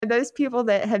Those people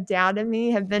that have doubted me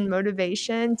have been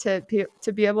motivation to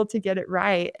be able to get it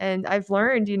right. And I've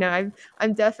learned,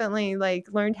 I'm definitely like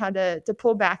learned how to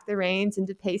pull back the reins and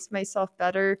to pace myself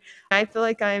better. I feel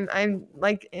like I'm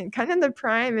like kind of the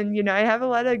prime, and I have a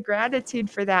lot of gratitude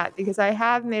for that because I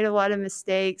have made a lot of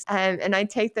mistakes, and I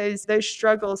take those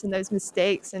struggles and those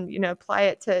mistakes and apply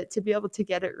it to be able to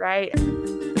get it right.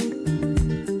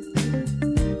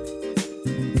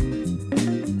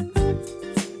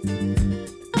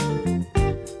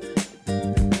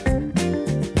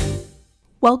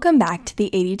 Welcome back to the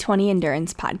 80/20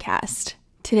 Endurance Podcast.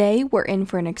 Today, we're in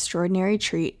for an extraordinary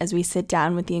treat as we sit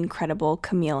down with the incredible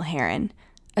Camille Herron,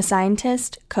 a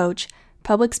scientist, coach,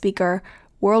 public speaker,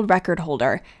 world record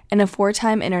holder, and a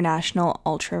 4-time International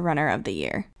Ultra Runner of the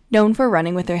Year. Known for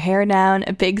running with her hair down,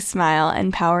 a big smile,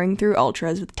 and powering through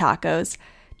ultras with tacos,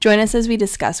 join us as we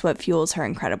discuss what fuels her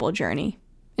incredible journey.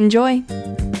 Enjoy!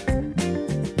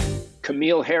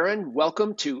 Camille Herron,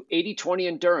 welcome to 80/20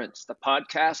 Endurance, the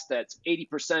podcast that's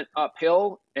 80%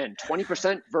 uphill and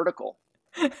 20% vertical.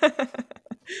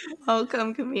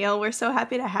 Welcome, Camille. We're so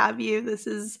happy to have you. This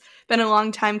has been a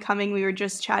long time coming. We were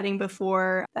just chatting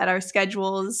before that our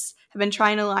schedules have been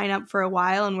trying to line up for a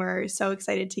while, and we're so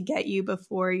excited to get you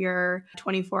before your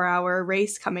 24-hour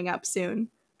race coming up soon.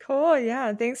 Cool.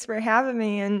 Yeah. Thanks for having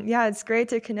me. And yeah, it's great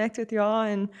to connect with you all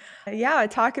and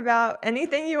talk about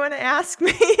anything you want to ask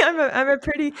me. I'm a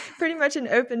pretty much an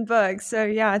open book. So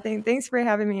yeah, thanks for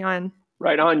having me on.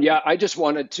 Right on. Yeah. I just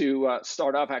wanted to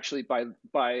start off actually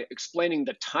by explaining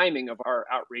the timing of our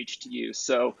outreach to you.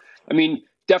 So,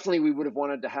 definitely we would have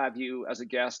wanted to have you as a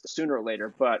guest sooner or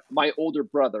later, but my older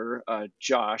brother,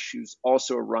 Josh, who's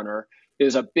also a runner,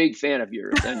 is a big fan of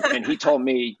yours, and he told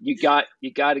me you got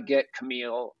to get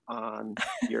Camille on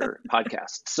your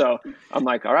podcast. So I'm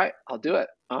like, all right, I'll do it.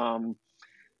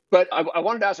 But I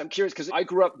wanted to ask, I'm curious because I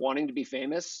grew up wanting to be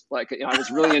famous. Like, I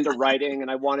was really into writing, and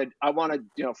I wanted,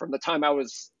 from the time I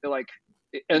was like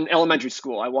in elementary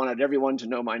school, I wanted everyone to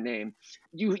know my name.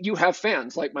 You have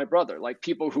fans like my brother, like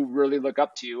people who really look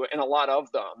up to you, and a lot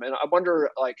of them. And I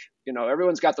wonder, like,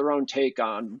 everyone's got their own take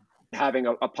on having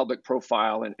a public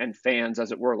profile and fans,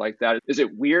 as it were, like that. Is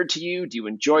it weird to you? Do you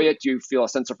enjoy it? Do you feel a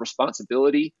sense of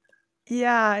responsibility?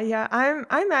 Yeah.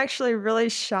 I'm actually really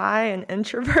shy and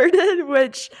introverted,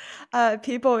 which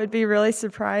people would be really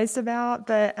surprised about.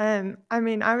 But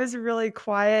I was really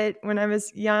quiet when I was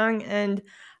young, and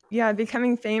yeah,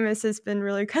 becoming famous has been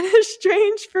really kind of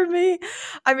strange for me.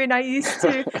 I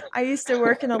used to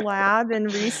work in a lab and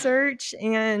research,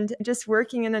 and just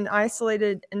working in an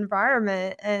isolated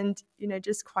environment, and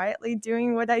just quietly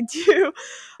doing what I do.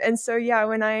 And so yeah,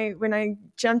 when I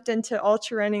jumped into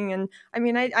ultra running, and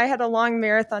I had a long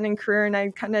marathoning career, and I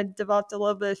kind of developed a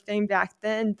little bit of fame back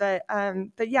then. But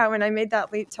yeah, when I made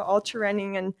that leap to ultra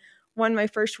running and won my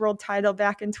first world title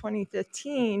back in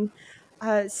 2015.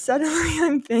 Suddenly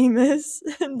I'm famous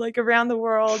and like around the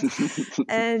world.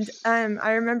 And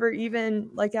I remember even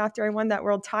like after I won that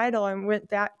world title,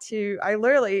 I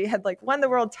literally had like won the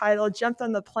world title, jumped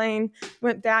on the plane,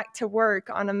 went back to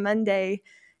work on a Monday,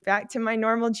 back to my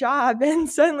normal job. And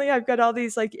suddenly I've got all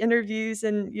these like interviews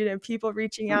and, people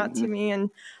reaching out to me, and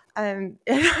I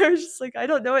was just like, I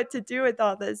don't know what to do with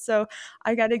all this. So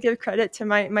I got to give credit to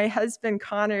my husband,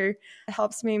 Connor,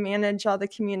 helps me manage all the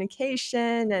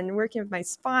communication and working with my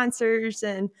sponsors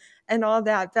and all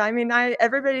that. But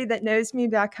everybody that knows me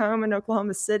back home in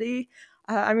Oklahoma City,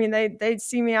 they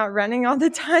see me out running all the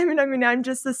time. And I'm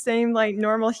just the same like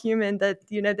normal human that,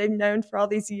 they've known for all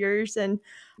these years. And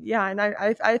yeah, and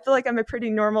I feel like I'm a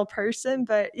pretty normal person,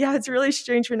 but yeah, it's really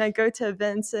strange when I go to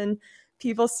events and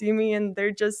people see me and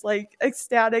they're just like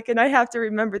ecstatic, and I have to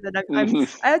remember that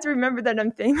I have to remember that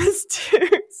I'm famous too.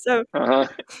 So,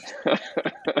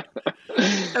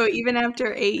 So even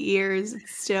after 8 years,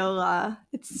 it's still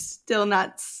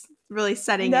not really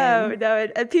setting in. No,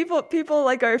 people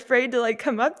like are afraid to like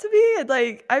come up to me, and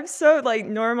like I'm so like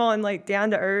normal and like down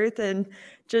to earth, and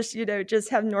just just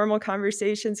have normal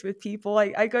conversations with people.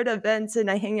 I go to events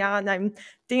and I hang out and I'm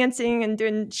dancing and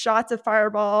doing shots of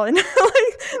Fireball and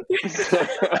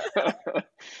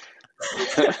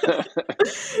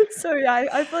so yeah,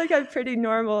 I feel like I'm pretty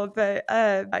normal, but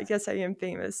I guess I am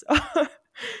famous.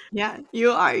 Yeah,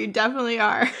 you are. You definitely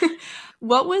are.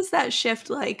 What was that shift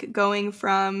like, going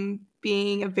from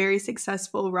being a very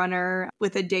successful runner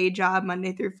with a day job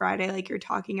Monday through Friday, like you're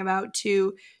talking about,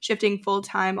 to shifting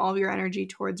full-time all of your energy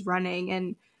towards running?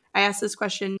 And I asked this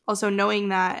question also knowing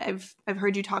that I've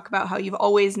heard you talk about how you've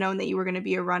always known that you were going to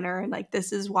be a runner, and like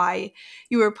this is why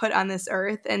you were put on this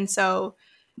earth. And so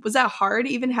was that hard,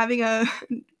 even having a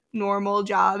normal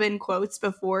job in quotes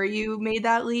before you made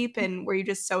that leap, and were you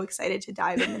just so excited to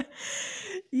dive in?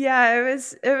 Yeah,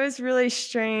 it was really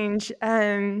strange.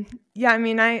 Yeah, I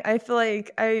mean, I feel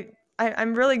like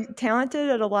I'm really talented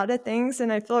at a lot of things,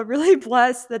 and I feel really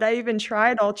blessed that I even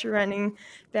tried ultra running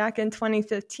back in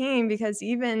 2015, because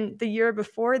even the year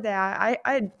before that,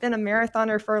 I'd been a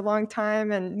marathoner for a long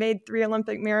time and made 3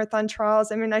 Olympic marathon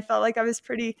trials. I mean, I felt like I was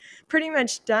pretty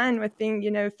much done with being,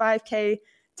 5K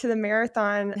to the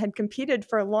marathon, had competed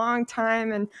for a long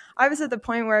time, and I was at the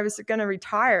point where I was going to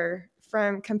retire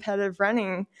from competitive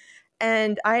running.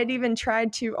 And I had even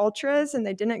tried 2 ultras and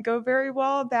they didn't go very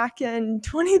well back in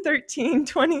 2013,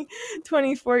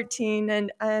 2014.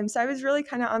 And so I was really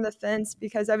kind of on the fence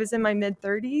because I was in my mid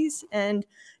 30s and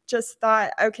just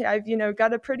thought, okay, I've,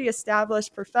 got a pretty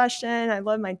established profession. I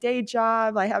love my day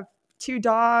job. I have 2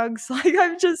 dogs. Like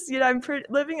I'm just,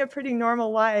 living a pretty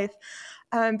normal life.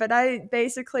 But I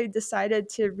basically decided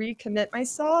to recommit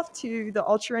myself to the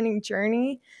ultra running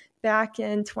journey back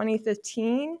in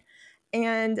 2015.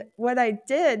 And what I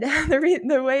did,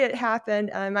 the way it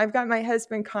happened, I've got my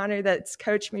husband, Connor, that's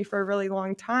coached me for a really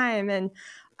long time. And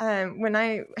when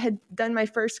I had done my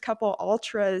first couple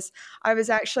ultras, I was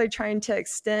actually trying to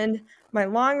extend my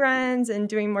long runs and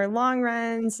doing more long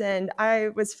runs. And I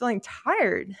was feeling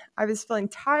tired. I was feeling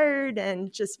tired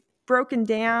and just broken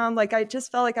down. Like I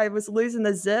just felt like I was losing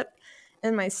the zip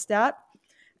in my step.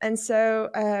 And so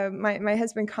my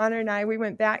husband Connor and I, we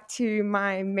went back to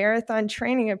my marathon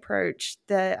training approach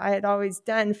that I had always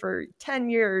done for 10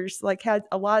 years, like had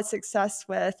a lot of success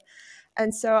with.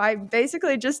 And so I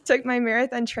basically just took my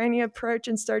marathon training approach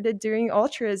and started doing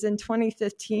ultras in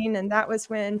 2015. And that was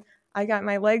when I got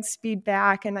my leg speed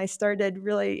back and I started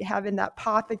really having that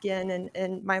pop again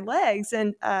in my legs.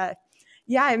 And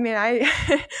yeah, I mean,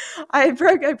 I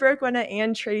broke one of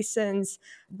Ann Traysen's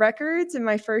records in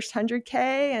my first 100K.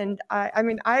 And I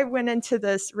mean, I went into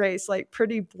this race like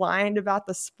pretty blind about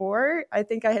the sport. I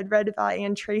think I had read about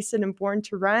Ann Traysen and Born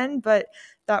to Run, but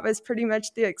that was pretty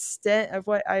much the extent of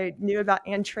what I knew about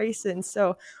Ann Traysen.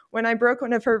 So when I broke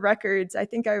one of her records, I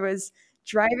think I was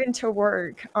driving to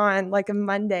work on like a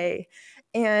Monday,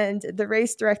 and the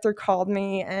race director called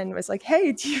me and was like,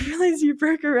 "Hey, do you realize you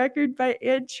broke a record by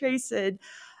Ann Traysen?"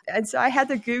 And so I had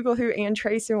to Google who Ann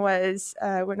Traysen was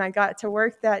when I got to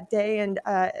work that day. And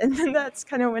then that's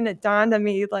kind of when it dawned on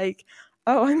me, like,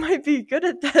 oh, I might be good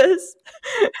at this.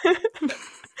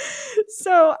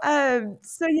 So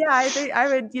yeah, I think I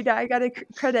would, I got to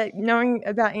credit knowing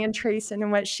about Ann Traysen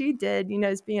and what she did,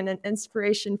 as being an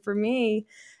inspiration for me,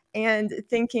 and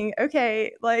thinking,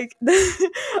 okay, like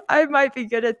I might be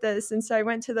good at this. And so I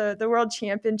went to the World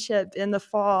Championship in the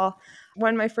fall,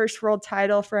 won my first world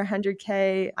title for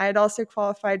 100K. I had also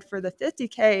qualified for the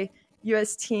 50K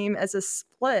US team as a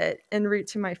split en route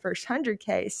to my first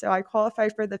 100K. So I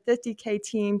qualified for the 50K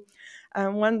team,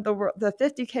 won the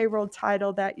 50K world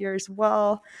title that year as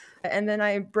well. And then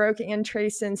I broke Ann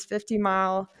Traysen's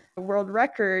 50-mile world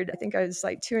record. I think I was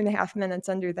like 2.5 minutes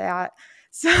under that.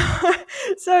 So,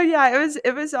 so yeah,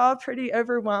 it was all pretty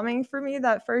overwhelming for me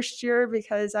that first year,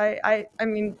 because I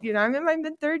mean, I'm in my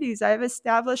mid-30s. I have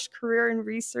established career in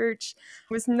research.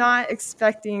 Was not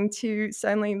expecting to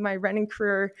suddenly my running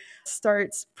career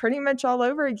starts pretty much all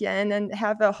over again and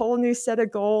have a whole new set of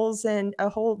goals and a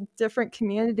whole different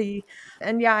community.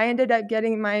 And yeah, I ended up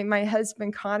getting my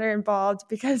husband Connor involved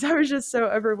because I was just so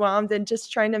overwhelmed and just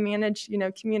trying to manage,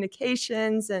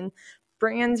 communications and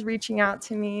brands reaching out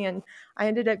to me. And I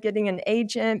ended up getting an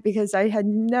agent because I had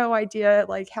no idea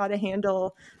like how to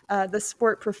handle the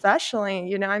sport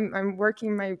professionally. I'm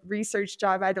working my research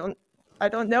job. I don't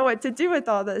know what to do with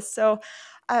all this. So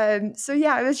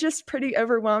yeah, it was just pretty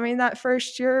overwhelming that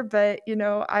first year, but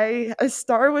a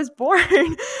star was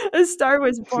born. A star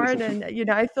was born,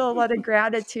 and I feel a lot of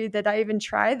gratitude that I even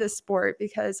tried the sport,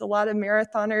 because a lot of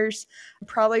marathoners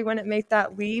probably wouldn't make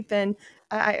that leap. And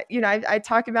I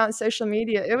talk about in social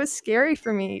media, it was scary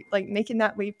for me, like making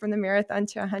that leap from the marathon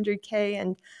to 100K,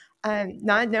 and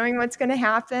not knowing what's going to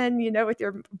happen, with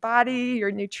your body,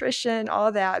 your nutrition,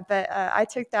 all that. But I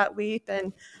took that leap,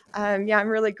 and yeah, I'm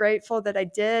really grateful that I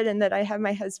did, and that I have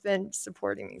my husband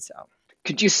supporting me. So.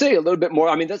 Could you say a little bit more?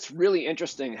 I mean, that's really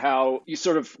interesting how you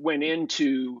sort of went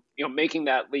into, making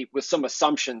that leap with some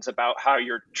assumptions about how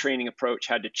your training approach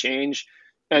had to change.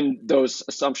 And those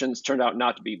assumptions turned out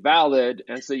not to be valid.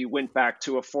 And so you went back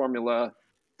to a formula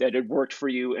that had worked for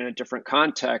you in a different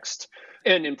context.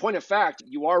 And in point of fact,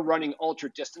 you are running ultra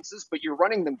distances, but you're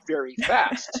running them very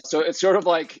fast. So it's sort of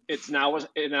like it now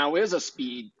is a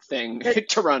speed thing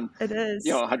to run, It is.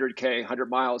 100K, 100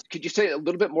 miles. Could you say a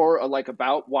little bit more like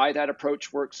about why that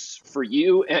approach works for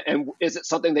you? And is it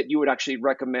something that you would actually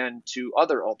recommend to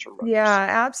other ultra Yeah,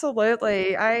 runners?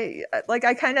 absolutely. Like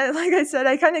I said,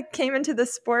 I kind of came into the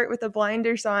sport with the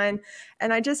blinders on,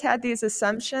 and I just had these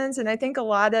assumptions. And I think a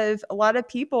lot of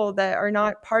people that are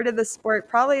not part of the sport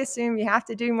probably assume you have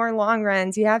to do more long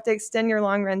runs, you have to extend your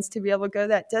long runs to be able to go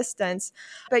that distance.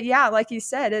 But yeah, like you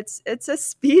said, it's a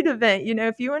speed event.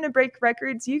 If you want to break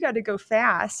records, you got to go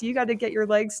fast. You got to get your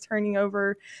legs turning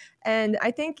over. And I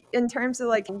think in terms of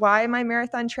like why my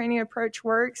marathon training approach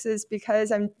works is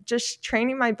because I'm just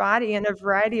training my body in a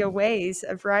variety of ways,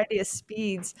 a variety of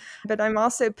speeds, but I'm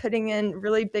also putting in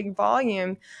really big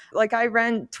volume. Like I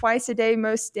run twice a day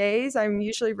most days. I'm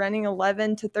usually running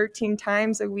 11 to 13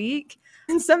 times a week.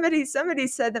 And somebody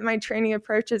said that my training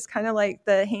approach is kind of like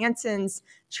the Hanson's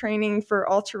training for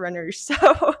ultra runners.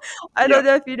 So I don't Yep.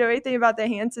 know if you know anything about the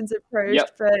Hanson's approach,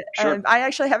 Yep. but Sure. I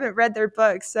actually haven't read their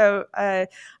book. So I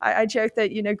joke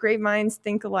that, great minds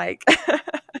think alike.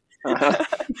 Uh-huh.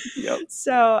 Yep.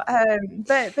 So,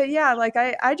 but yeah, like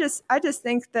I just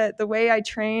think that the way I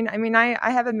train, I mean, I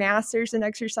have a master's in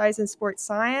exercise and sports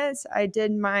science. I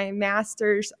did my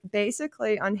master's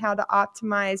basically on how to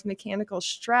optimize mechanical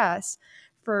stress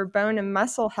for bone and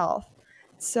muscle health.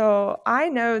 So I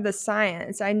know the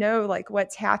science. I know like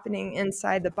what's happening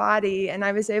inside the body, and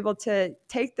I was able to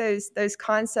take those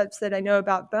concepts that I know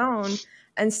about bone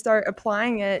and start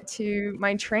applying it to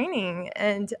my training.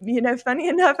 And, funny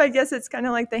enough, I guess it's kind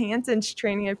of like the Hanson's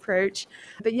training approach.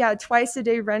 But yeah, twice a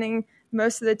day running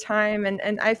most of the time.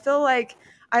 And I feel like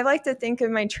I like to think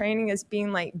of my training as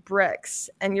being like bricks,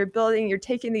 and you're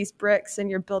taking these bricks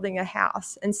and you're building a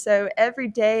house. And so every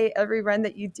day, every run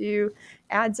that you do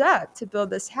adds up to build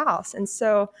this house. And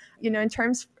so, in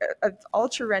terms of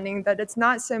ultra running, that it's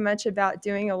not so much about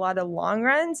doing a lot of long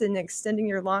runs and extending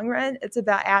your long run. It's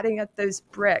about adding up those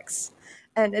bricks.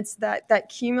 And it's that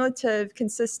cumulative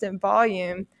consistent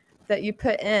volume that you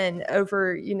put in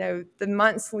over, the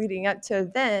months leading up to an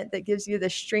event that gives you the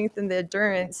strength and the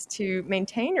endurance to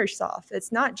maintain yourself. It's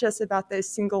not just about those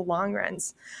single long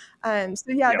runs. So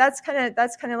yeah, Yep.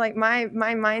 that's kind of like my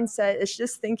mindset is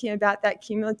just thinking about that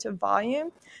cumulative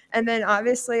volume. And then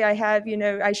obviously I have,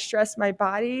 I stress my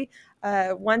body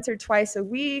once or twice a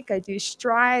week. I do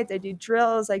strides, I do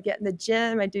drills, I get in the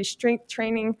gym, I do strength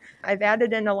training. I've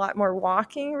added in a lot more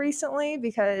walking recently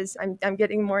because I'm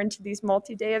getting more into these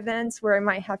multi-day events where I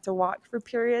might have to walk for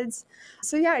periods.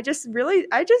 So yeah, I just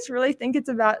really think it's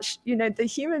about, the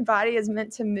human body is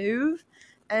meant to move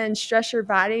and stress your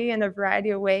body in a variety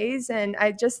of ways. And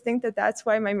I just think that that's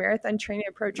why my marathon training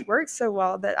approach works so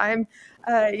well, that I'm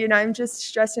just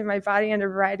stressing my body in a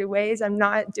variety of ways. I'm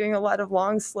not doing a lot of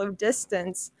long, slow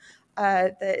distance.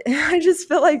 That I just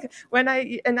feel like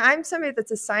and I'm somebody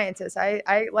that's a scientist,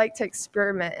 I like to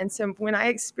experiment. And so when I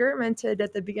experimented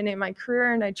at the beginning of my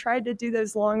career and I tried to do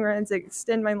those long runs,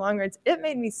 extend my long runs, it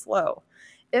made me slow.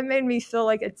 It made me feel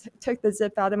like it took the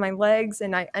zip out of my legs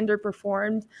and I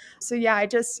underperformed. So yeah, I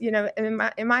just, in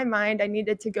my mind, I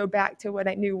needed to go back to what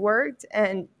I knew worked.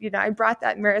 And, I brought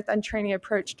that marathon training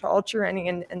approach to ultra running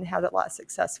and had a lot of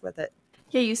success with it.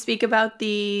 Yeah, you speak about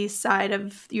the side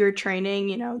of your training,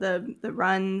 the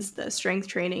runs, the strength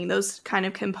training, those kind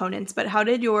of components. But how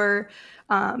did your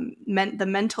the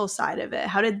mental side of it?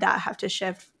 How did that have to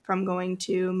shift from going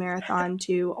to marathon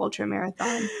to ultra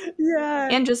marathon? Yeah,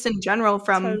 And just in general,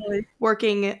 from totally.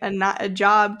 working not a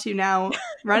job to now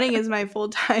running is my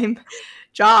full-time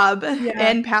job Yeah.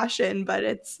 and passion, but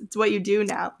it's what you do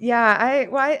now. Yeah,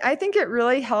 I think it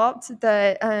really helped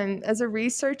that as a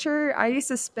researcher, I used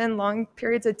to spend long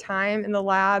periods of time in the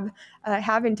lab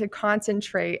having to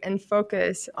concentrate and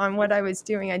focus on what I was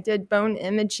doing. I did bone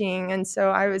imaging, and so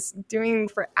I was doing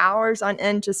for hours on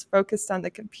end, just focused on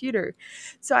the computer.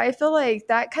 So I feel like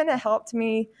that kind of helped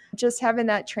me. Just having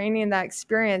that training and that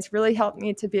experience really helped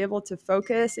me to be able to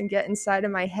focus and get inside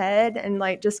of my head and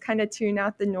like just kind of tune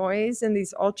out the noise in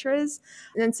these ultras.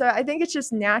 And so I think it's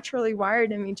just naturally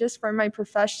wired in me just from my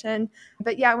profession.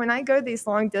 But yeah, when I go these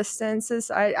long distances,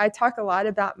 I talk a lot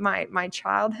about my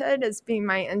childhood as being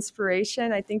my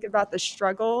inspiration. I think about the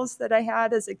struggles that I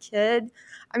had as a kid.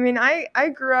 I mean, I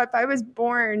grew up, I was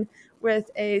born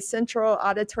with a central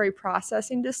auditory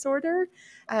processing disorder,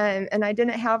 and I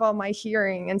didn't have all my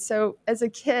hearing. And so as a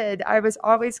kid, I was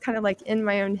always kind of like in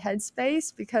my own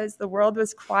headspace because the world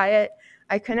was quiet.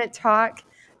 I couldn't talk.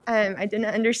 I didn't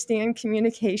understand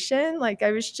communication. Like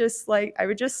I was just like, I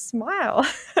would just smile.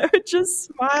 I would just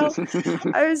smile.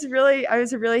 I was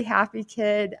a really happy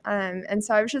kid. And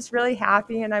so I was just really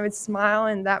happy and I would smile.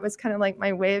 And that was kind of like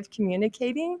my way of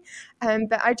communicating.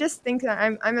 But I just think that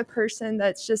I'm a person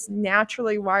that's just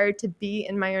naturally wired to be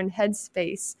in my own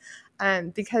headspace.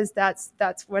 Because that's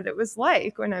what it was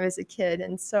like when I was a kid.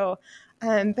 And so,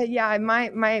 but yeah,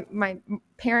 my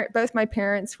parent, both my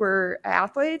parents were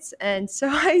athletes, and so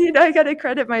I got to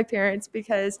credit my parents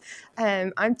because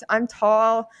I'm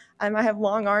tall. I have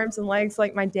long arms and legs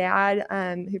like my dad,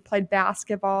 who played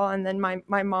basketball, and then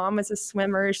my mom was a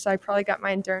swimmer, so I probably got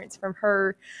my endurance from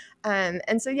her.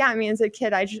 And so yeah, I mean, as a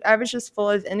kid, I was just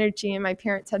full of energy, and my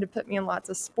parents had to put me in lots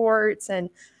of sports and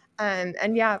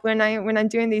yeah, when I'm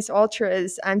doing these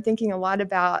ultras, I'm thinking a lot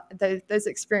about those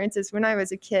experiences when I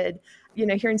was a kid.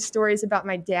 Hearing stories about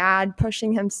my dad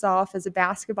pushing himself as a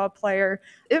basketball player.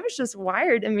 It was just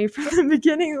wired in me from the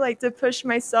beginning, like to push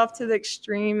myself to the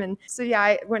extreme. And so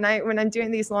yeah, when I'm doing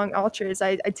these long ultras,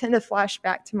 I tend to flash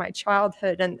back to my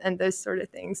childhood and those sort of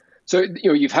things. So,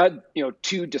 you've had,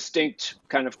 two distinct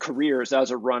kind of careers as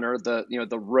a runner,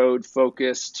 the road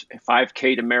focused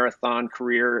 5K to marathon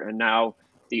career, and now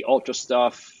the ultra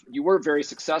stuff. You were very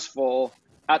successful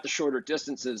at the shorter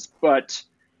distances, but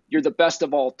you're the best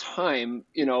of all time,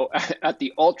 at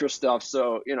the ultra stuff.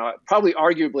 So, probably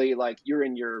arguably like you're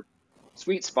in your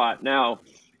sweet spot now.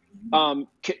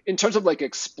 In terms of like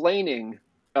explaining,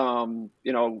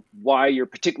 why you're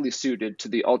particularly suited to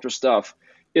the ultra stuff,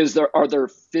 are there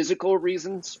physical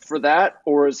reasons for that,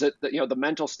 or is it that the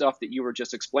mental stuff that you were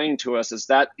just explaining to us? Is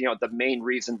that the main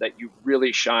reason that you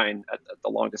really shine at the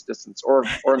longest distance, or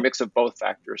a mix of both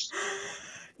factors?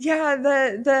 Yeah,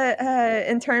 the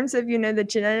in terms of the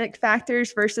genetic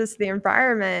factors versus the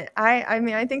environment, I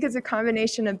mean I think it's a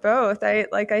combination of both.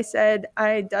 Like I said,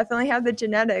 I definitely have the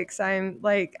genetics.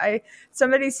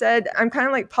 Somebody said I'm kind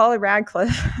of like Paula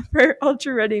Radcliffe for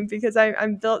ultra running because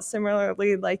I'm built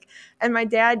similarly. And my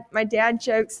dad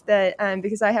jokes that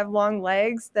because I have long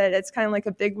legs that it's kind of like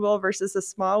a big wheel versus a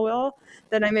small wheel,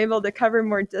 that I'm able to cover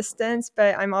more distance,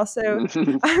 but I'm also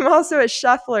a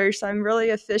shuffler, so I'm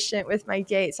really efficient with my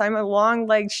gait. So I'm a long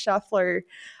leg shuffler,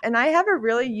 and I have a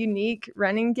really unique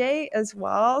running gait as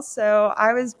well. So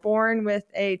I was born with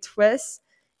a twist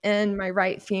in my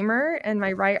right femur and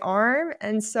my right arm,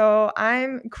 and so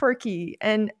I'm quirky.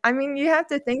 And I mean, you have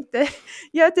to think that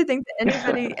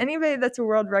anybody that's a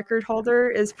world record holder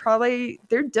is probably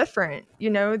they're different.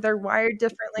 They're wired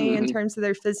differently in Mhm. terms of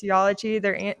their physiology,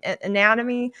 their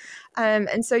anatomy.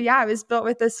 And so, yeah, I was built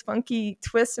with this funky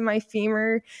twist in my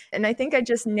femur. And I think I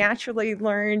just naturally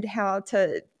learned how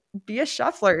to be a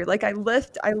shuffler. Like I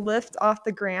lift off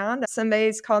the ground.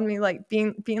 Somebody's called me like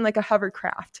being like a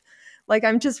hovercraft. Like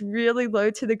I'm just really low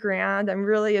to the ground. I'm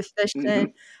really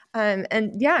efficient. Mhm.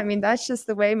 And yeah, I mean, that's just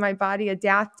the way my body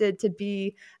adapted to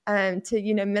be,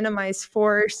 to, minimize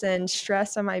force and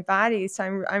stress on my body.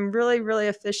 So I'm really, really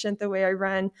efficient the way I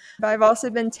run. But I've also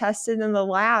been tested in the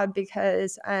lab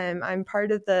because I'm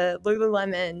part of the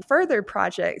Lululemon Further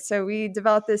project. So we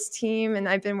developed this team, and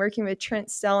I've been working with Trent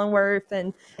Stellenworth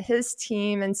and his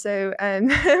team. And so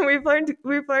we've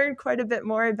learned quite a bit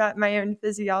more about my own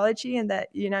physiology, and that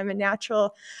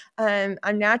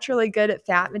I'm naturally good at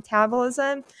fat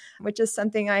metabolism, which is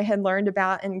something I had learned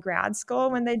about in grad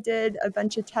school when they did a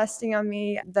bunch of testing on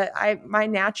me. That my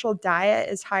natural diet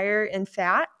is higher in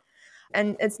fat.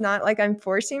 And it's not like I'm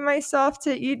forcing myself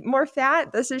to eat more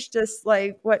fat. This is just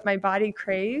like what my body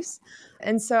craves.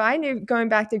 And so I knew going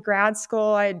back to grad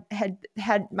school, I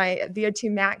had my VO2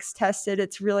 max tested.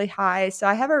 It's really high. So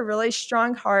I have a really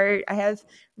strong heart. I have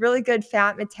really good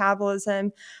fat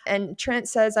metabolism. And Trent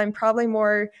says I'm probably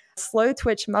more slow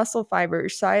twitch muscle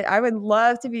fibers. So I would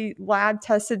love to be lab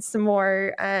tested some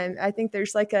more. I think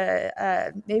there's like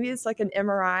maybe it's like an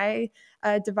MRI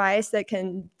device that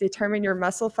can determine your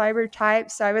muscle fiber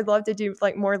type. So I would love to do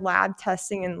like more lab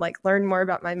testing and like learn more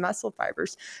about my muscle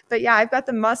fibers. But yeah, I've got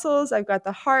the muscles, I've got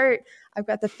the heart, I've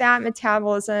got the fat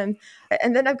metabolism,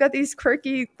 and then I've got these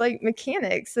quirky like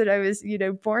mechanics that I was,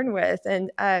 born with.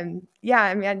 And yeah,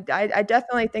 I mean, I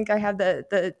definitely think I have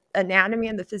the anatomy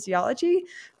and the physiology,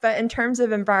 but in terms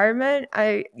of environment,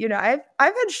 I've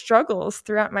had struggles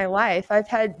throughout my life. I've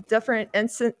had different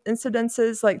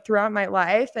incidences like throughout my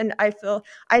life, and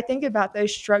I think about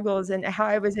those struggles and how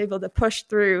I was able to push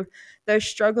through those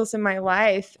struggles in my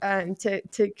life,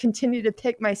 to continue to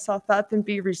pick myself up and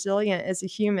be resilient as a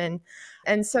human.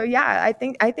 And so, yeah, I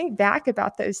think back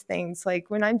about those things. Like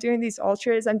when I'm doing these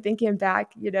ultras, I'm thinking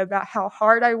back, about how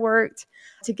hard I worked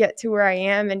to get to where I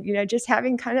am, and, just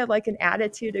having kind of like an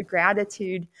attitude of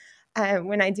gratitude,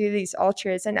 when I do these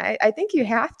ultras. And I think you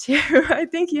have to. I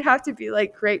think you have to be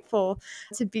like grateful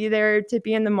to be there, to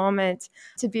be in the moment,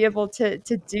 to be able to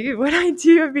do what I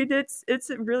do. I mean, it's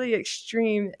a really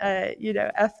extreme,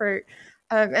 effort.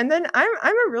 And then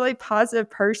I'm a really positive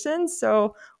person.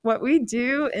 So what we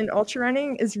do in ultra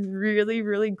running is really,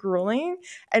 really grueling.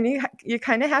 And you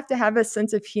kind of have to have a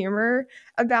sense of humor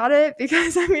about it,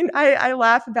 because I mean, I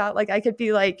laugh about like I could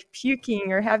be like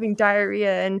puking or having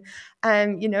diarrhea, and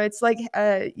it's like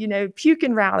puke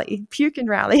and rally.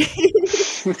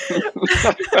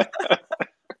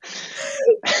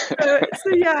 So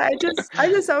yeah, I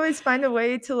just always find a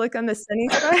way to look on the sunny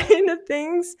side of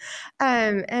things,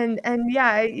 and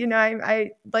yeah,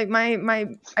 I like my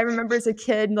I remember as a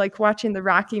kid like watching the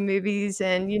Rocky movies,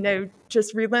 and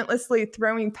just relentlessly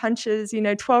throwing punches,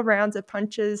 12 rounds of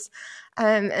punches,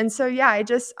 and so yeah, I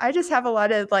just have a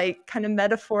lot of like kind of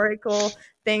metaphorical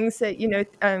things that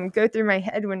go through my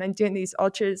head when I'm doing these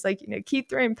ultras, like keep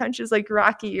throwing punches like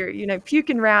Rocky, or puke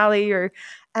and rally, or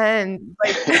and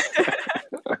like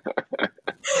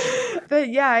but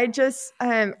yeah, I just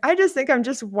think I'm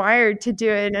just wired to do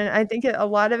it. And I think a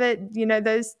lot of it,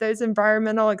 those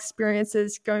environmental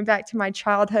experiences going back to my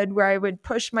childhood, where I would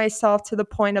push myself to the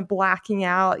point of blacking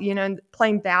out, and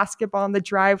playing basketball in the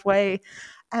driveway,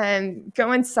 and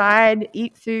go inside,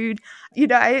 eat food.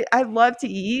 I love to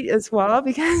eat as well,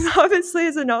 because obviously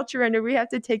as an ultra runner, we have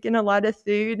to take in a lot of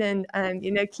food, and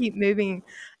keep moving.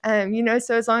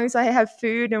 So as long as I have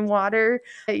food and water,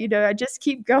 I just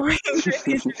keep going through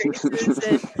these races.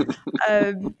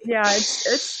 And yeah,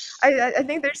 I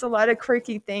think there's a lot of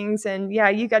quirky things, and yeah,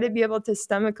 you got to be able to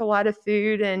stomach a lot of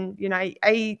food. And I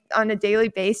eat on a daily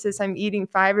basis. I'm eating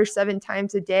 5 or 7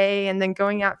 times a day, and then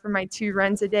going out for my 2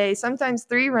 runs a day, sometimes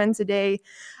 3 runs a day.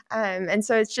 And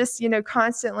so it's just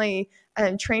constantly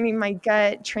training my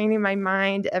gut, training my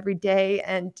mind every day.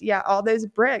 And yeah, all those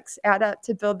bricks add up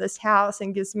to build this house,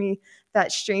 and gives me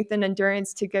that strength and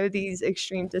endurance to go these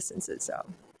extreme distances. So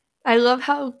I love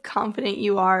how confident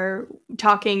you are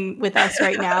talking with us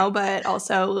right now, but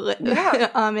also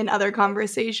yeah. in other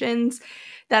conversations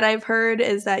that I've heard,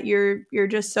 is that you're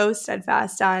just so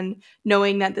steadfast on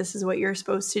knowing that this is what you're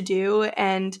supposed to do,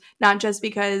 and not just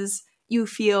because you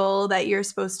feel that you're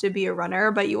supposed to be a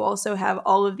runner, but you also have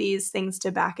all of these things to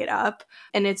back it up.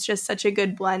 And it's just such a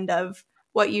good blend of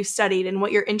what you studied and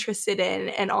what you're interested in,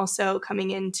 and also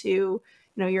coming into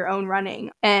your own running.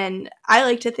 And I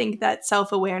like to think that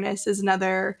self-awareness is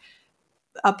another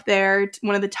up there,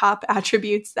 one of the top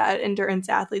attributes that endurance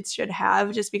athletes should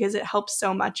have, just because it helps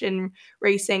so much in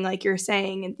racing, like you're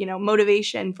saying. And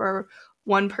motivation for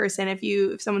one person,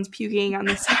 if someone's puking on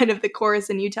the side of the course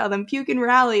and you tell them puke and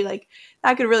rally, like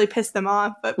that could really piss them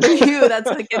off, but for you, that's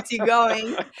what gets you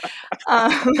going.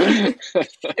 And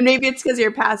maybe it's because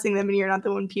you're passing them and you're not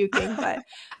the one puking, but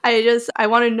I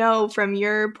want to know from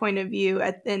your point of view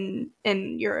in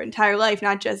your entire life,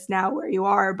 not just now where you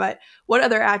are, but what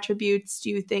other attributes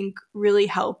do you think really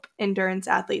help endurance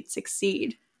athletes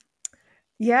succeed?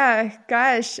 Yeah,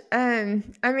 gosh. I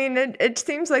mean, it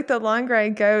seems like the longer I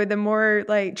go, the more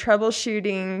like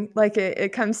troubleshooting like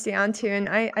it comes down to. And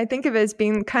I think of it as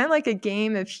being kind of like a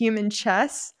game of human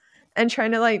chess, and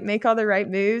trying to like make all the right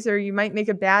moves, or you might make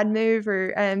a bad move,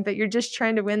 or but you're just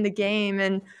trying to win the game.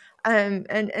 And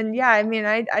yeah, I mean,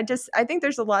 I think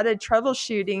there's a lot of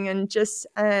troubleshooting, and just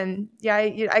yeah,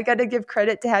 I got to give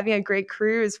credit to having a great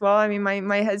crew as well. I mean,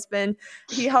 my husband,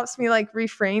 he helps me like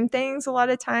reframe things a lot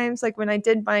of times. Like when I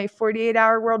did my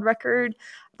 48-hour world record,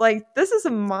 like this is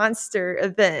a monster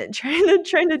event.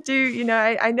 Trying to do,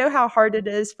 I know how hard it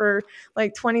is for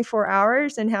like 24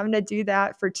 hours, and having to do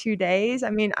that for 2 days.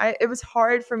 I mean, it was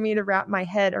hard for me to wrap my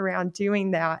head around doing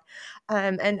that.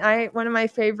 And one of my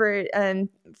favorite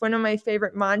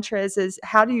mantras is,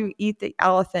 how do you eat the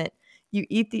elephant? You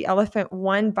eat the elephant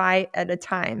one bite at a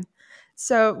time.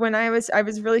 So when I was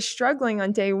really struggling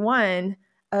on day 1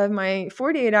 of my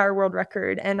 48-hour world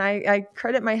record, and I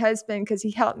credit my husband, because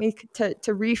he helped me to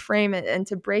reframe it and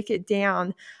to break it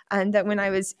down. And that when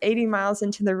I was 80 miles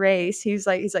into the race, he's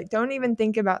like, don't even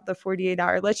think about the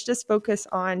 48-hour. Let's just focus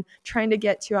on trying to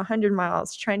get to 100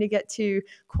 miles, trying to get to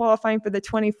qualifying for the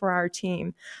 24-hour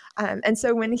team. And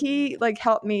so when he like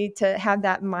helped me to have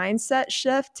that mindset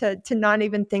shift to not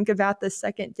even think about the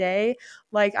second day,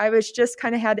 like I was just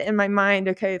kind of had it in my mind,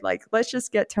 okay, like let's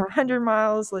just get to 100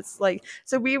 miles.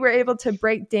 So we were able to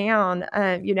break down,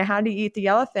 how to eat the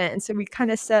elephant. And so we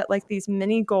kind of set like these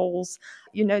mini goals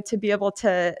to be able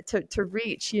to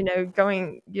reach,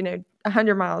 going,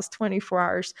 100 miles, 24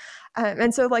 hours.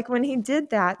 And so like when he did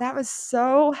that, that was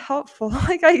so helpful.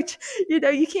 Like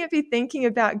you can't be thinking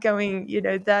about going,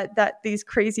 that these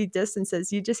crazy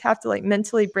distances. You just have to like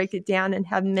mentally break it down and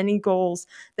have many goals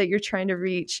that you're trying to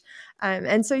reach.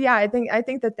 And so, yeah, I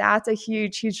think that that's a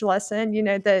huge lesson,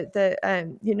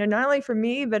 not only for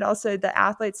me, but also the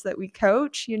athletes that we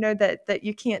coach, that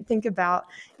you can't think about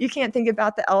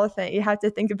the elephant. You have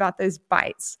to think about those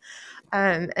bites.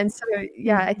 And so,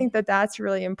 yeah, I think that that's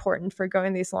really important for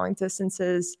going these long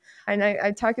distances. And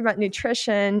I talk about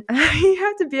nutrition. You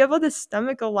have to be able to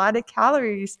stomach a lot of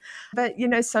calories, but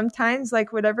sometimes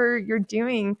like whatever you're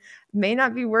doing may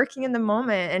not be working in the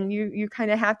moment, and you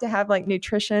kind of have to have like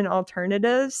nutrition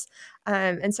alternatives.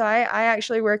 And so I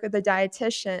actually work with a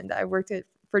dietitian that I worked at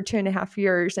for 2.5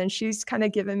 years, and she's kind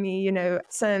of given me,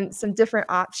 some different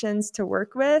options to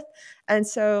work with. And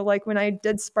so like when I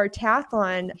did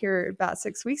Spartathlon here about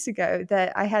 6 weeks ago,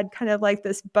 that I had kind of like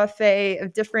this buffet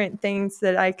of different things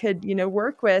that I could,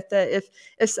 work with, that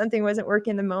if something wasn't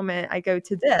working in the moment, I go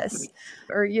to this.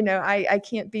 Or, I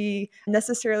can't be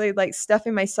necessarily like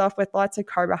stuffing myself with lots of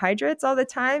carbohydrates all the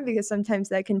time, because sometimes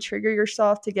that can trigger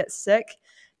yourself to get sick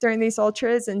during these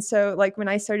ultras. And so like when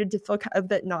I started to feel a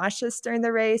bit nauseous during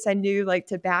the race, I knew like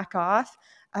to back off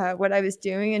what I was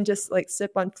doing and just like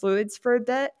sip on fluids for a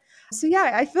bit. So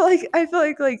yeah, I feel like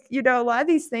a lot of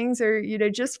these things are,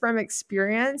 just from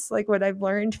experience, like what I've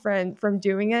learned from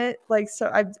doing it. Like,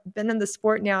 so I've been in the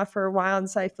sport now for a while, and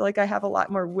so I feel like I have a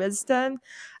lot more wisdom,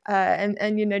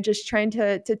 and just trying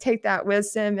to take that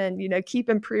wisdom and keep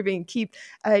improving, keep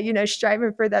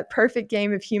striving for that perfect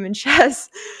game of human chess.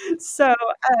 So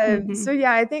so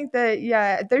yeah, I think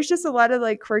that there's just a lot of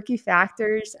like quirky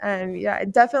factors. Yeah,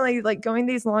 definitely like going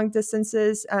these long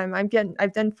distances. I've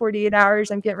done 48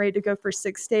 hours. I'm getting ready to go for a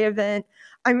 6-day event.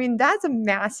 I mean, that's a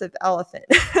massive elephant.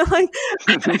 like,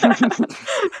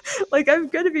 like I'm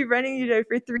going to be running,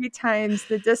 for 3 times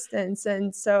the distance.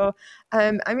 And so,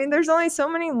 I mean, there's only so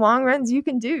many long runs you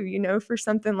can do, for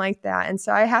something like that. And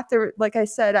so I have to, like I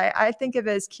said, I think of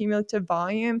it as cumulative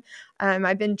volume.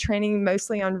 I've been training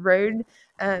mostly on road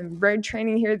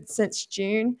training here since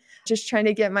June, just trying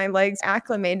to get my legs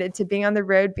acclimated to being on the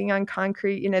road, being on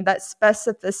concrete, that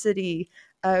specificity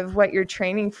of what you're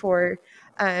training for.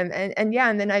 And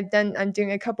then I'm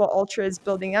doing a couple ultras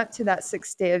building up to that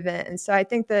 6-day event. And so I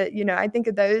think that, I think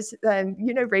of those,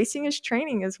 racing is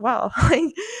training as well.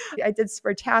 Like I did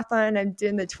Spartathlon, I'm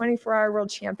doing the 24-hour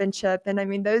world championship. And I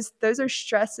mean, those are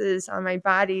stresses on my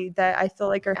body that I feel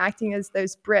like are acting as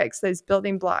those bricks, those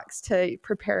building blocks to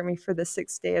prepare me for the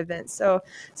 6-day event. So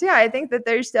yeah, I think that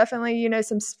there's definitely,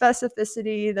 some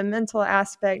specificity, the mental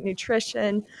aspect,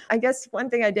 nutrition. I guess one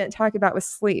thing I didn't talk about was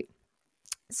sleep.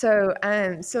 So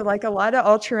like a lot of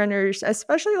ultra runners,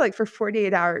 especially like for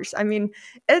 48 hours, I mean,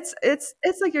 it's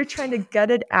like you're trying to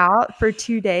gut it out for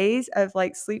 2 days of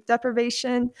like sleep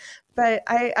deprivation. But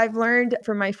I've learned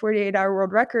from my 48-hour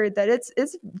world record that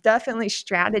it's definitely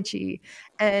strategy.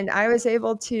 And I was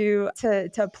able to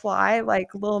apply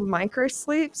like little micro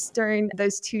sleeps during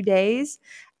those 2 days.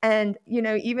 And,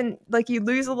 even like you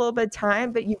lose a little bit of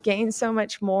time, but you gain so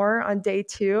much more on day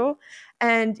 2.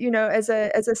 And, as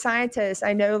a scientist,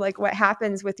 I know like what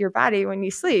happens with your body when you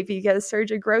sleep. You get a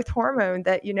surge of growth hormone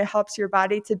that, helps your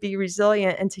body to be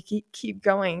resilient and to keep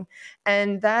going.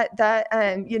 And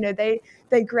they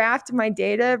graphed my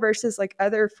data versus like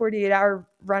other 48-hour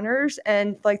runners.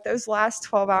 And like those last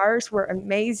 12 hours were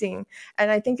amazing.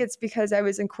 And I think it's because I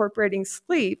was incorporating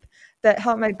sleep that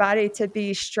helped my body to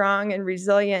be strong and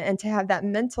resilient and to have that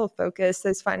mental focus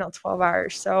those final 12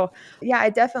 hours. So yeah,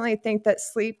 I definitely think that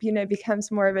sleep,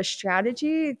 becomes more of a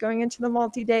strategy going into the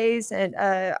multi-days. And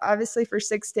obviously for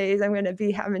 6 days, I'm going to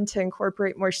be having to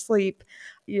incorporate more sleep,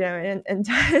 and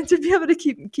to be able to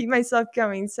keep myself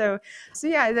going. So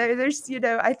yeah, there's,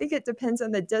 I think it depends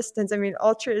on the distance. I mean,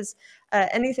 ultras,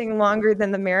 anything longer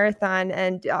than the marathon.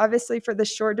 And obviously for the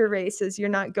shorter races, you're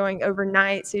not going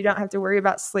overnight, so you don't have to worry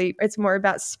about sleep. It's more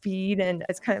about speed, and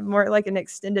it's kind of more like an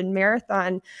extended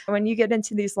marathon. When you get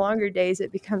into these longer days,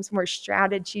 it becomes more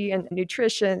strategy and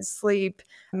nutrition, sleep,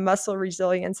 muscle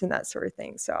resilience, and that sort of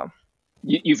thing. So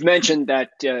you've mentioned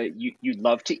that you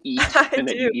love to eat and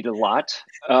that you eat a lot.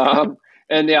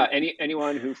 And yeah,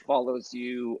 anyone who follows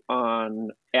you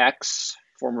on X,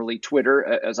 formerly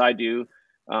Twitter, as I do,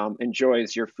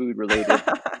 enjoys your food-related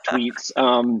tweets.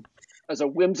 As a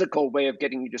whimsical way of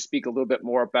getting you to speak a little bit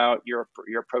more about your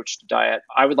approach to diet,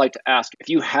 I would like to ask, if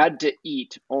you had to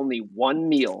eat only one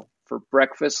meal for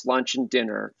breakfast, lunch, and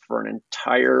dinner for an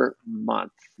entire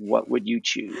month, what would you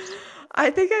choose? I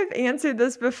think I've answered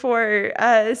this before.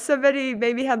 Somebody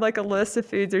maybe had like a list of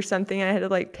foods or something. I had to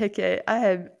like pick it.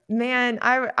 I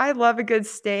love a good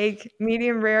steak,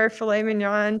 medium rare filet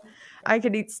mignon. I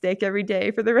could eat steak every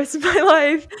day for the rest of my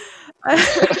life.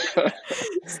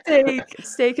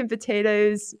 Steak and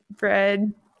potatoes,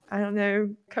 bread. I don't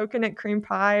know, coconut cream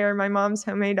pie or my mom's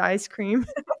homemade ice cream.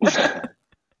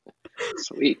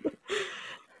 Sweet.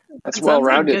 That's That well sounds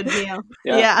like a rounded. good meal.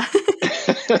 Yeah.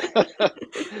 Yeah.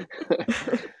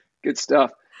 Good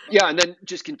stuff. Yeah, and then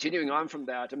just continuing on from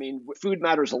that, I mean, food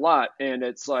matters a lot, and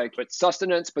it's like it's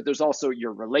sustenance, but there's also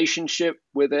your relationship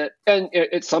with it, and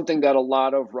it's something that a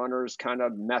lot of runners kind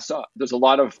of mess up. There's a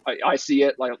lot of I see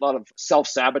it like a lot of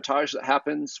self-sabotage that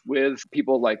happens with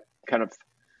people, like kind of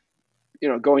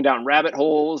going down rabbit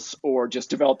holes or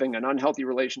just developing an unhealthy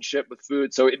relationship with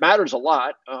food. So it matters a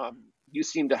lot. You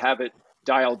seem to have it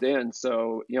dialed in.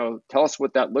 So, tell us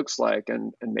what that looks like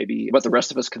and maybe what the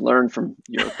rest of us can learn from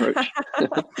your approach.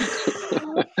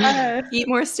 Eat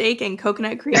more steak and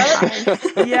coconut cream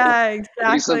pie. Yeah,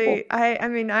 exactly.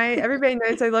 Everybody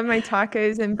knows I love my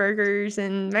tacos and burgers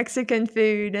and Mexican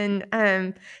food. And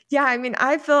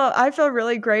I feel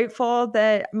really grateful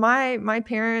that my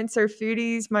parents are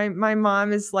foodies. My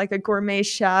mom is like a gourmet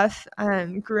chef.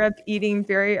 Grew up eating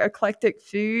very eclectic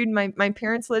food. My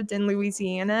parents lived in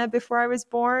Louisiana before I was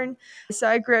born. So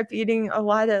I grew up eating a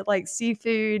lot of like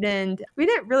seafood, and we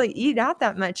didn't really eat out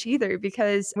that much either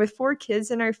because with 4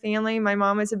 kids in our family, my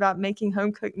mom was about making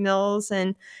home cooked meals,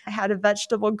 and I had a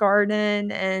vegetable garden.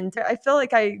 And I feel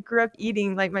like I grew up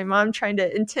eating like my mom trying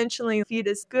to intentionally feed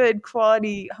us good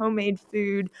quality homemade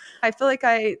food. I feel like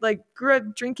I grew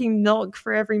up drinking milk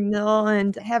for every meal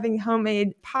and having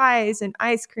homemade pies and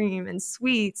ice cream and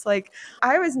sweets. Like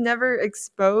I was never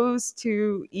exposed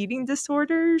to eating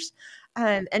disorders.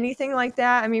 Anything like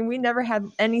that. I mean, we never had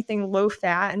anything low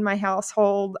fat in my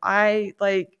household. I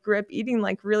grew up eating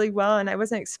really well, and I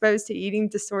wasn't exposed to eating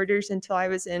disorders until I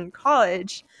was in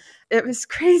college. It was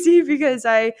crazy because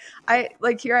I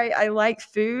like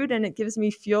food and it gives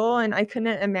me fuel, and I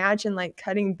couldn't imagine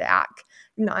cutting back,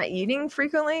 not eating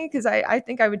frequently, because I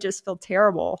think I would just feel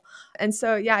terrible. And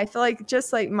so, yeah, I feel like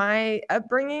just my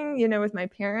upbringing, with my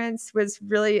parents was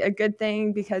really a good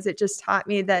thing because it just taught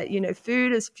me that,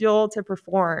 food is fuel to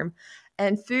perform.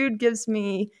 And food gives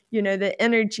me, the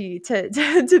energy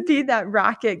to be that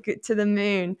rocket to the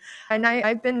moon. And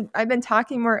I've been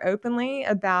talking more openly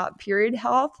about period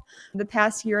health the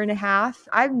past year and a half.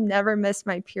 I've never missed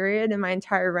my period in my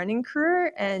entire running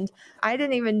career, and I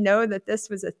didn't even know that this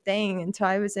was a thing until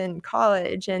I was in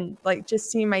college, and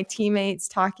just seeing my teammates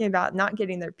talking about not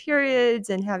getting their periods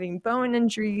and having bone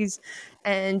injuries,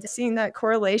 and seeing that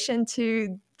correlation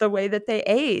to the way that they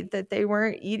ate, that they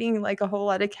weren't eating a whole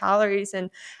lot of calories. And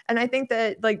I think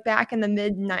that back in the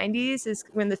mid 90s is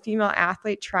when the female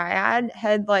athlete triad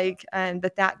had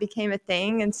that became a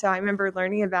thing. And so I remember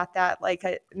learning about that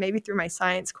maybe through my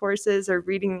science courses or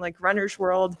reading Runner's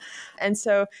World. And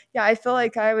so, yeah, I feel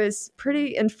like I was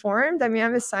pretty informed. I mean,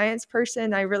 I'm a science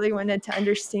person. I really wanted to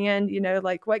understand,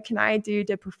 what can I do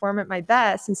to perform at my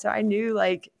best? And so I knew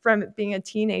from being a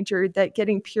teenager that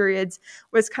getting periods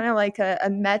was kind of a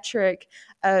metric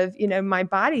of, my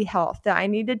body health, that I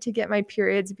needed to get my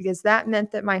periods because that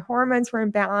meant that my hormones were in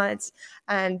balance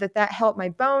and that helped my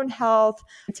bone health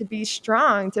to be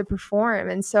strong, to perform.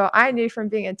 And so I knew from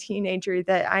being a teenager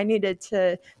that I needed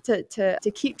to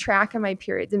keep track of my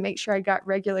periods and make sure I got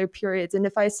regular periods. And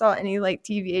if I saw any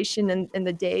deviation in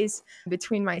the days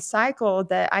between my cycle,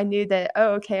 that I knew that,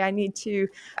 oh, okay, I need to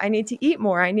eat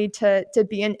more. I need to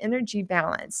be in energy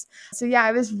balance. So yeah,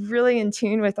 I was really in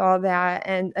tune with all that.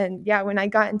 And yeah, when I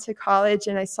got into college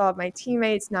and I saw my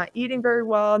teammates not eating very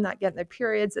well, not getting their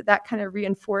periods, that kind of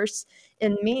reinforced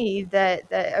in me that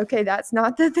okay, that's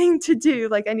not the thing to do.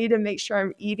 I need to make sure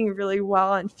I'm eating really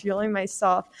well and fueling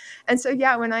myself. And so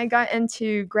yeah, when I got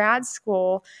into grad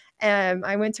school,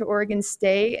 I went to Oregon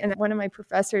State, and one of my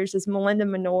professors is Melinda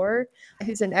Minor,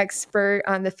 who's an expert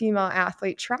on the female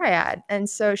athlete triad. And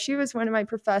so she was one of my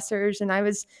professors, and I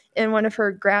was in one of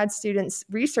her grad students'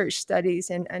 research studies.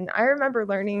 And I remember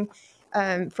learning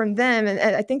from them.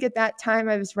 And I think at that time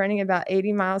I was running about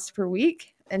 80 miles per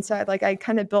week. And so I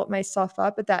kind of built myself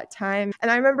up at that time.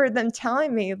 And I remember them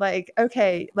telling me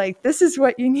okay, this is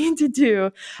what you need to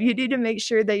do. You need to make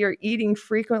sure that you're eating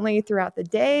frequently throughout the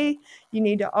day. You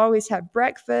need to always have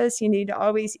breakfast. You need to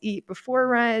always eat before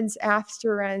runs,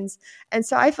 after runs. And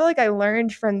so I feel like I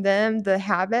learned from them the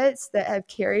habits that have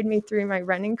carried me through my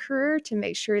running career to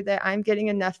make sure that I'm getting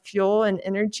enough fuel and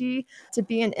energy to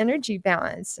be in energy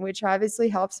balance, which obviously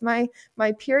helps my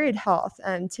period health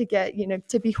and to get,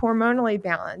 to be hormonally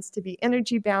balanced, to be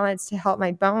energy balanced, to help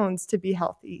my bones to be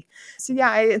healthy. So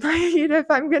yeah, if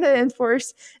I'm going to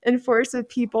enforce with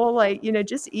people, like,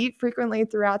 just eat frequently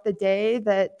throughout the day,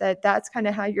 that's kind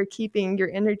of how you're keeping your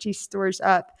energy stores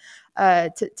up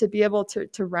to be able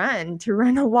to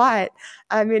run a lot.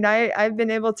 I mean, I've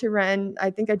been able to run, I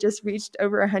think I just reached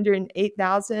over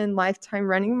 108,000 lifetime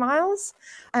running miles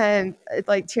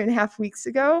like 2.5 weeks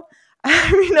ago.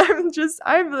 I mean,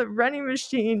 I'm the running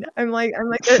machine. I'm like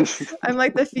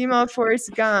the female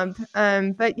Forrest Gump.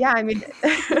 But yeah, I mean,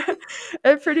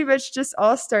 it pretty much just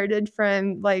all started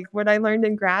from like what I learned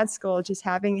in grad school, just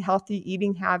having healthy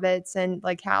eating habits and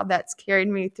like how that's carried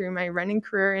me through my running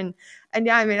career. And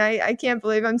yeah, I mean, I can't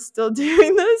believe I'm still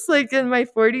doing this like in my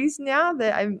 40s now,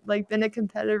 that I've like been a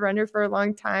competitive runner for a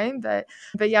long time. But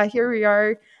yeah, here we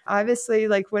are. Obviously,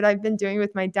 like what I've been doing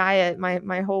with my diet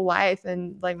my whole life,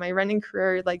 and like my running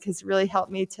career like has really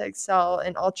helped me to excel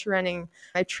in ultra running.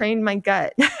 I trained my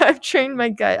gut. I've trained my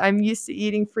gut. I'm used to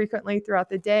eating frequently throughout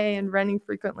the day and running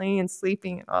frequently and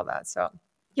sleeping and all that. So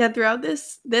yeah, throughout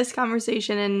this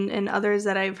conversation and others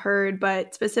that I've heard,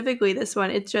 but specifically this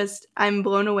one, it's just, I'm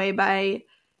blown away by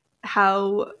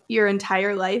how your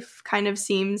entire life kind of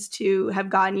seems to have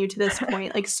gotten you to this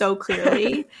point, like so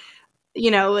clearly.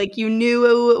 Like you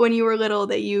knew when you were little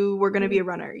that you were going to be a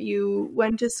runner. You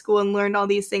went to school and learned all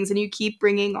these things, and you keep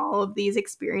bringing all of these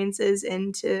experiences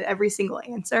into every single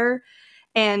answer.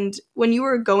 And when you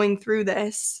were going through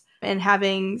this and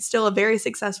having still a very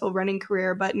successful running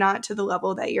career, but not to the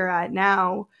level that you're at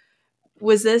now,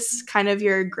 was this kind of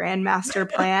your grandmaster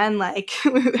plan? Like,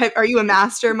 are you a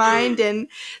mastermind in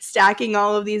stacking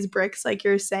all of these bricks, like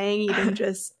you're saying, even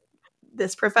just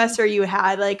this professor you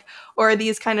had, like, or are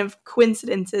these kind of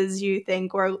coincidences, you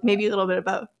think, or maybe a little bit of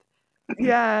both?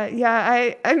 Yeah.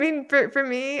 I mean, for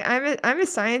me, I'm a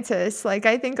scientist. Like,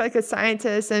 I think like a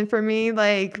scientist, and for me,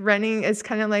 like running is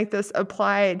kind of like this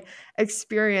applied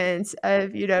experience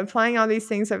of applying all these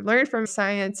things I've learned from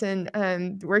science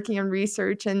and working on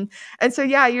research, and so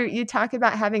yeah, you talk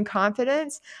about having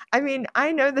confidence. I mean,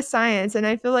 I know the science, and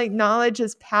I feel like knowledge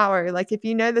is power. Like, if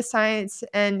you know the science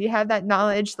and you have that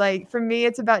knowledge, like for me,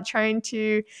 it's about trying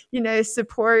to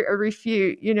support or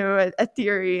refute a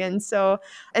theory, and so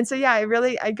yeah,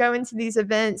 I go into these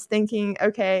events thinking,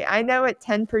 okay, I know what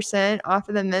 10% off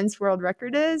of the men's world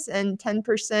record is, and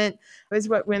 10% is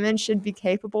what women should be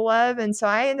capable of. And so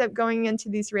I end up going into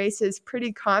these races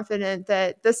pretty confident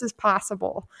that this is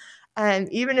possible. And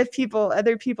even if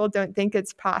other people don't think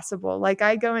it's possible, like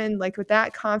I go in like with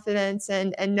that confidence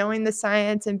and knowing the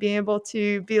science and being able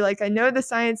to be like, I know the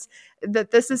science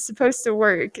that this is supposed to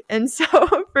work. And so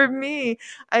for me,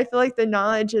 I feel like the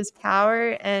knowledge is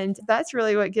power. And that's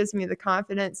really what gives me the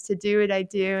confidence to do what I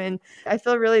do. And I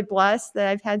feel really blessed that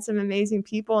I've had some amazing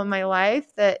people in my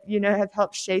life that, have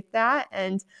helped shape that.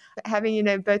 And having,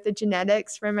 both the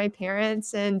genetics from my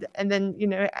parents and then,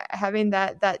 having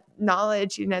that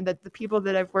knowledge, that the people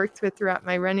that I've worked with throughout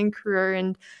my running career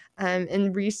and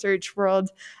in research world.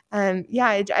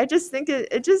 Yeah, I just think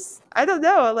it just, I don't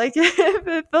know, like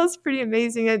it feels pretty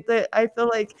amazing. I feel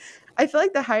like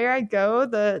the higher I go,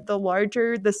 the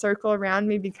larger the circle around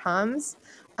me becomes.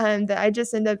 That I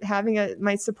just end up having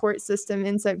my support system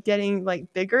ends up getting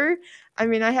like bigger. I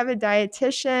mean, I have a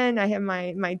dietitian, I have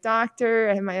my doctor,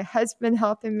 I have my husband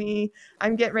helping me.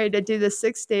 I'm getting ready to do the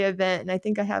 6-day event, and I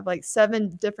think I have like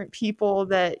 7 different people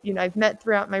that I've met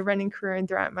throughout my running career and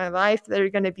throughout my life that are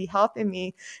going to be helping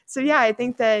me. So yeah, I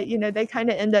think that they kind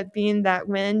of end up being that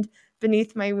wind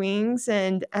beneath my wings,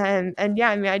 and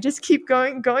yeah, I mean, I just keep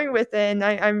going with it. And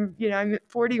I'm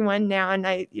 41 now, and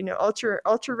ultra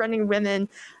running women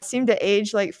seem to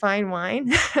age like fine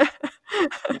wine.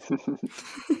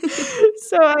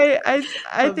 So I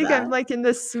think that. I'm like in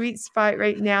this sweet spot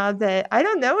right now that I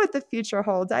don't know what the future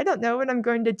holds. I don't know what I'm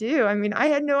going to do. I mean, I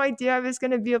had no idea I was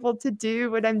going to be able to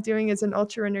do what I'm doing as an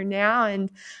ultra runner now.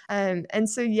 And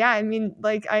so, yeah, I mean,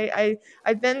 like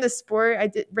I've been in the sport.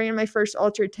 Ran my first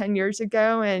ultra 10 years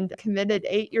ago and committed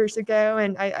 8 years ago.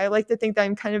 And I like to think that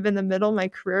I'm kind of in the middle of my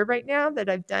career right now, that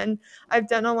I've done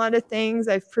a lot of things.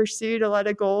 I've pursued a lot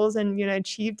of goals and,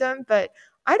 achieved them, but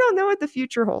I don't know what the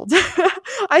future holds.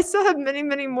 I still have many,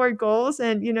 many more goals.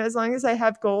 And, as long as I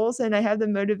have goals and I have the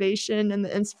motivation and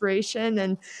the inspiration,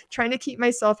 and trying to keep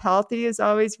myself healthy is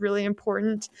always really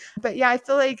important. But yeah, I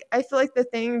feel like the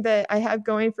thing that I have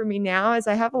going for me now is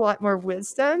I have a lot more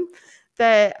wisdom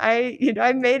that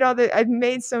I've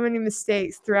made so many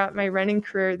mistakes throughout my running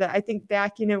career that I think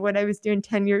back, what I was doing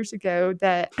 10 years ago,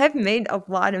 that I've made a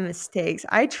lot of mistakes.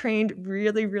 I trained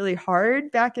really, really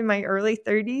hard back in my early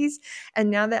 30s.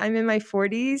 And now that I'm in my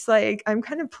 40s, like I'm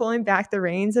kind of pulling back the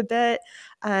reins a bit.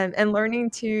 And learning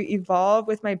to evolve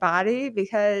with my body,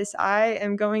 because I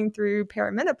am going through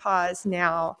perimenopause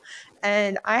now.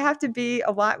 And I have to be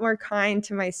a lot more kind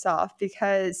to myself,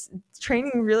 because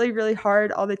training really, really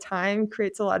hard all the time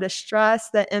creates a lot of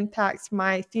stress that impacts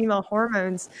my female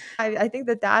hormones. I think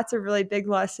that that's a really big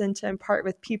lesson to impart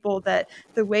with people, that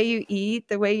the way you eat,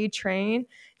 the way you train,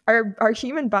 our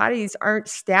human bodies aren't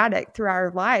static through our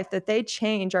life, that they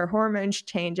change, our hormones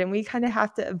change, and we kind of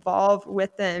have to evolve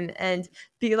with them and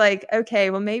be like,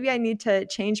 okay, well, maybe I need to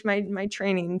change my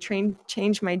training,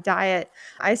 change my diet.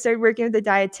 I started working with a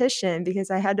dietitian because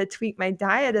I had to tweak my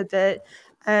diet a bit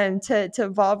to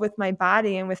evolve with my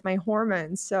body and with my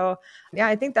hormones. So yeah,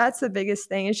 I think that's the biggest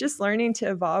thing, is just learning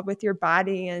to evolve with your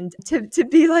body and to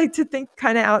be like, to think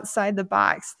kind of outside the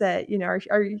box, that,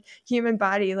 our human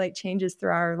body like changes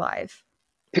throughout our life.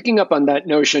 Picking up on that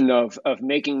notion of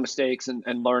making mistakes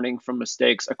and learning from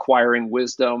mistakes, acquiring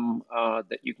wisdom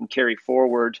that you can carry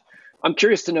forward, I'm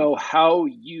curious to know how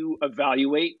you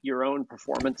evaluate your own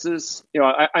performances.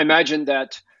 I imagine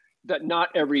that not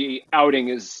every outing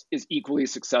is equally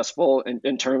successful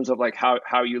in terms of like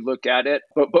how you look at it.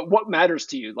 But what matters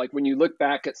to you? Like when you look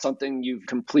back at something you've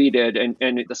completed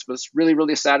and this was really,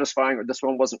 really satisfying, or this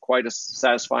one wasn't quite as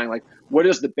satisfying, like what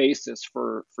is the basis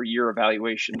for your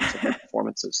evaluations of your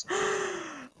performances?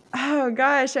 Oh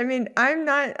gosh, I mean,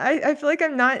 I feel like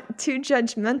I'm not too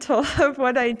judgmental of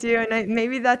what I do. And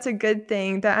maybe that's a good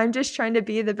thing, that I'm just trying to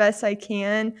be the best I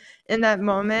can in that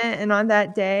moment and on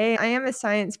that day. I am a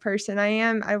science person.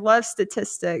 I love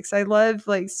statistics. I love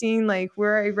like seeing like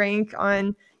where I rank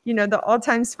on, the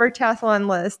all-time Spartathlon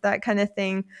list, that kind of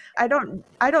thing. I don't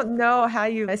know how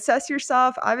you assess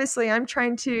yourself. Obviously, I'm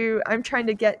trying to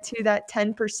get to that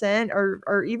 10%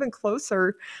 or even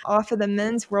closer off of the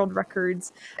men's world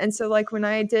records. And so like when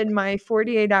I did my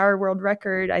 48-hour world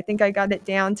record, I think I got it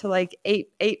down to like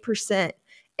 8%.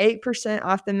 8%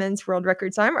 off the men's world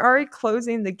records. So I'm already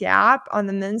closing the gap on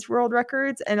the men's world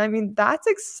records. And I mean, that's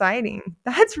exciting.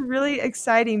 That's really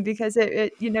exciting, because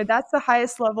it that's the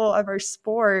highest level of our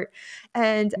sport.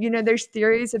 And, there's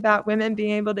theories about women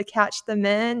being able to catch the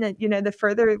men, and, the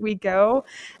further we go.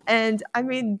 And I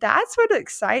mean, that's what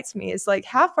excites me, is like,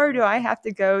 how far do I have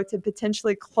to go to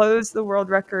potentially close the world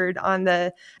record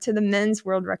to the men's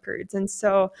world records? And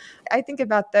so I think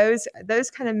about those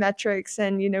kind of metrics,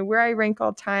 and where I rank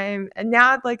all time. And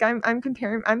now like I'm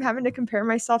having to compare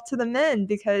myself to the men,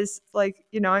 because like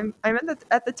I'm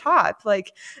at the top.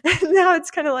 Like now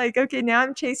it's kind of like, okay, now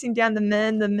I'm chasing down the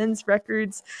men's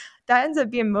records. That ends up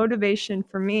being motivation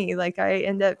for me. Like I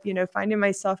end up finding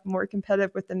myself more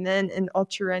competitive with the men in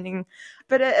ultra running.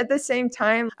 But at the same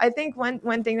time, I think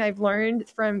one thing I've learned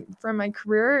from my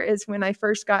career is, when I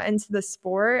first got into the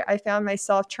sport, I found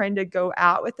myself trying to go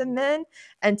out with the men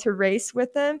and to race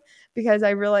with them, because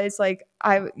I realized like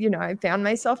I found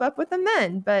myself up with the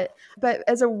men. But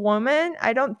as a woman,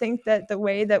 I don't think that the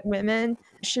way that women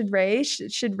should race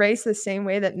the same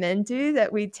way that men do,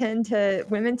 that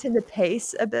women tend to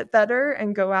pace a bit better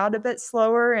and go out a bit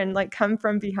slower and like come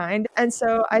from behind. And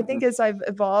so I think as I've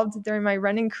evolved during my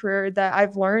running career, that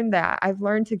I've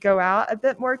learned to go out a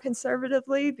bit more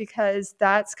conservatively, because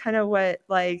that's kind of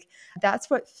that's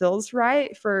what feels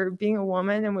right for being a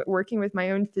woman and working with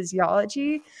my own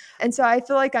physiology. And so I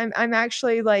feel like I'm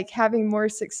actually like having more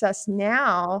success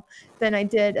now than I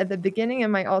did at the beginning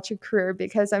of my ultra career,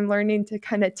 because I'm learning to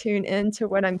kind of tune into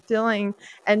what I'm feeling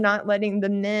and not letting the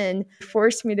men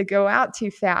force me to go out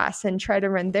too fast and try to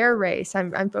run their race.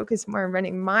 I'm focused more on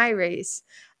running my race,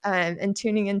 and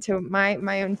tuning into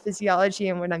my own physiology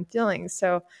and what I'm feeling.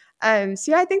 So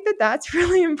yeah, I think that that's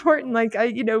really important. Like,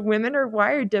 women are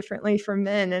wired differently from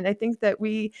men. And I think that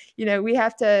we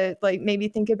have to like maybe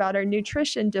think about our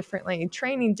nutrition differently,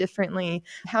 training differently,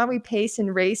 how we pace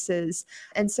in races.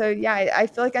 And so, yeah, I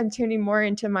feel like I'm tuning more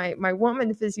into my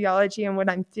woman physiology and what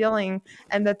I'm feeling,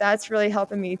 and that's really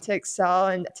helping me to excel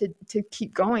and to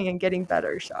keep going and getting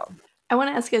better. So I want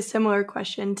to ask a similar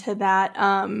question to that,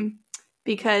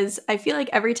 because I feel like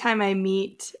every time I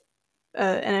meet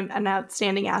an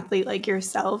outstanding athlete like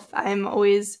yourself, I'm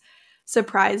always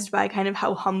surprised by kind of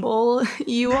how humble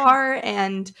you are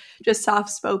and just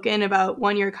soft-spoken about,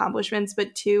 one, your accomplishments,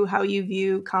 but two, how you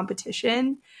view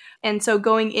competition. And so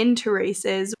going into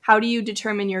races, how do you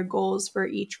determine your goals for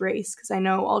each race? Because I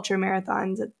know ultra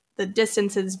marathons, the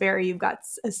distances vary. You've got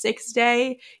a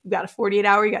 6-day, you've got a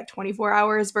 48-hour, you got 24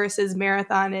 hours versus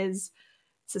marathon it's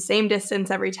the same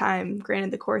distance every time.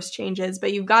 Granted, the course changes,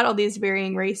 but you've got all these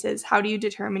varying races. How do you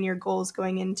determine your goals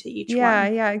going into each one?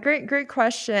 Yeah. Great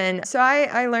question. So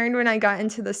I learned when I got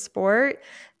into the sport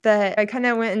that I kind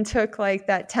of went and took like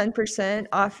that 10%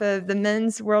 off of the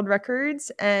men's world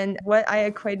records and what I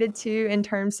equated to in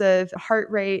terms of heart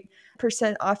rate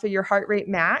percent off of your heart rate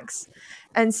max.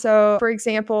 And so, for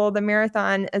example, the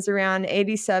marathon is around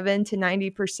 87 to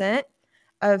 90%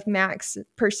 of max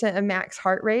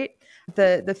heart rate.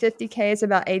 The 50K is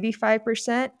about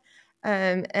 85%.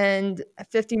 And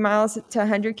 50 miles to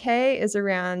 100K is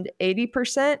around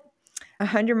 80%.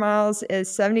 100 miles is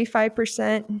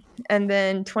 75%. And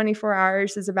then 24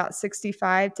 hours is about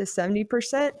 65 to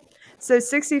 70%. So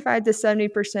 65 to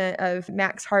 70% of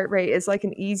max heart rate is like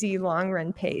an easy long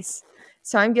run pace.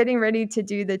 So I'm getting ready to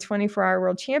do the 24-hour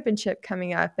world championship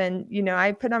coming up. And,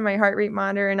 I put on my heart rate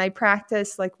monitor and I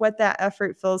practice like what that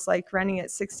effort feels like running at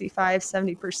 65,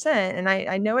 70%. And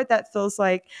I know what that feels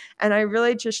like. And I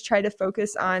really just try to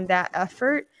focus on that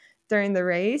effort during the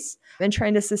race and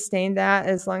trying to sustain that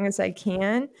as long as I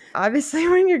can. Obviously,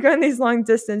 when you're going these long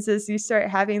distances, you start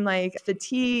having like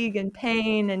fatigue and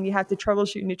pain, and you have to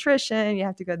troubleshoot nutrition. You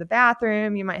have to go to the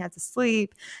bathroom. You might have to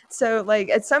sleep. So like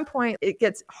at some point, it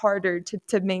gets harder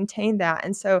to maintain that.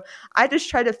 And so I just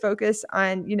try to focus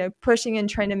on, pushing and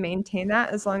trying to maintain that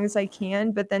as long as I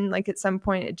can. But then like at some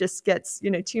point, it just gets,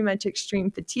 too much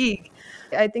extreme fatigue.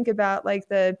 I think about like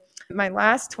my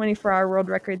last 24-hour world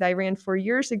record that I ran 4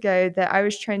 years ago, that I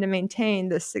was trying to maintain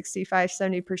the 65,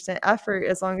 70% effort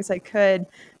as long as I could.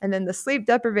 And then the sleep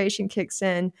deprivation kicks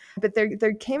in. But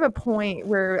there came a point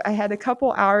where I had a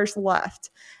couple hours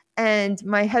left. And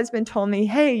my husband told me,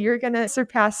 hey, you're going to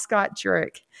surpass Scott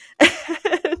Jurek.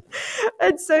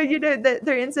 And so,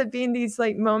 there ends up being these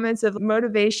like moments of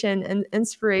motivation and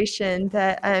inspiration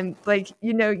that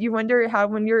you wonder how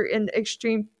when you're in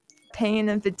extreme pain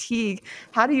and fatigue,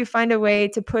 how do you find a way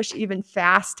to push even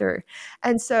faster?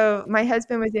 And so my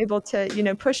husband was able to,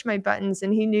 push my buttons,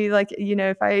 and he knew like,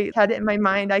 if I had it in my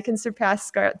mind, I can surpass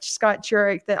Scott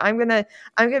Jurek, that I'm going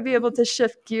to be able to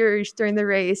shift gears during the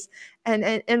race. And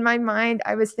in my mind,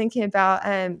 I was thinking about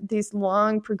these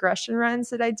long progression runs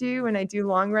that I do when I do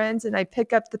long runs, and I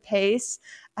pick up the pace.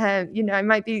 I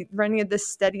might be running at this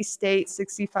steady state,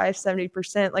 65,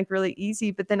 70%, like really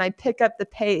easy, but then I pick up the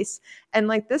pace. And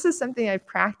like, this is something I've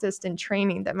practiced in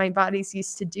training that my body's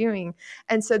used to doing.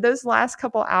 And so those last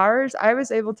couple hours, I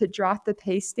was able to drop the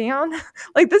pace down.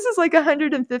 Like this is like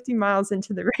 150 miles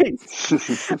into the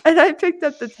race. And I picked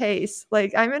up the pace.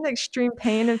 Like I'm in extreme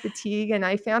pain and fatigue, and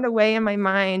I found a way in my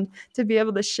mind to be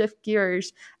able to shift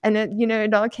gears. And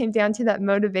it all came down to that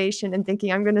motivation and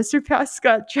thinking I'm going to surpass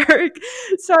Scott Jurek.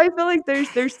 So I feel like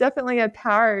there's definitely a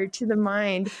power to the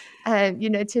mind,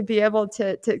 to be able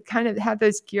to kind of have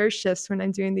those gear shifts when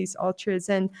I'm doing these ultras.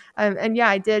 And yeah,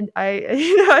 I did.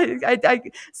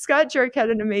 Scott Jurek had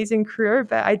an amazing career,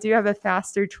 but I do have a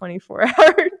faster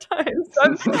 24-hour time. So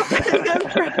I'm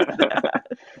proud of that.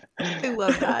 I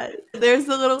love that. There's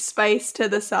a little spice to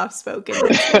the soft spoken.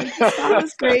 That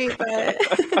was great, but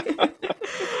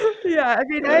yeah, I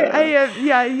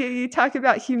mean, you talk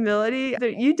about humility.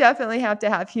 You definitely have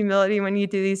to have humility when you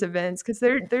do these events, because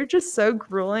they're just so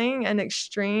grueling and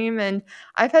extreme. And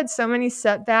I've had so many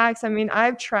setbacks. I mean,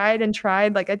 I've tried and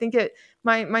tried. Like I think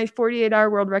my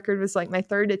 48-hour world record was like my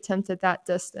third attempt at that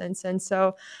distance. And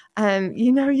so,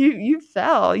 you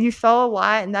fell a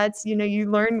lot, and that's, you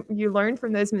learn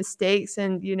from those mistakes,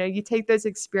 and, you take those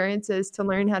experiences to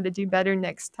learn how to do better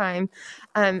next time.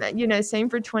 Same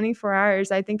for 24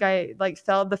 hours. I think I like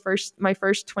fell my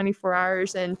first 24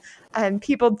 hours, and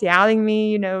people doubting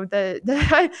me,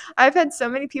 I've had so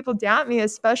many people doubt me,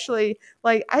 especially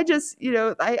like, I just,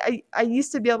 I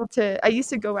used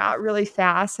to go out really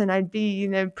fast, and I'd be,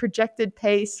 projected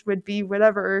pace would be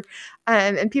whatever.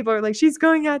 And people are like, she's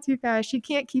going out too fast. She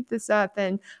can't keep this up.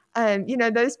 And,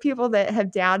 those people that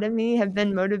have doubted me have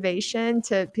been motivation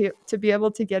to be able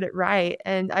to get it right.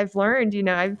 And I've learned,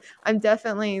 I'm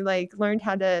definitely like learned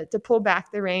how to pull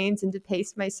back the reins and to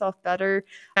pace myself better.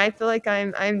 I feel like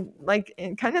I'm like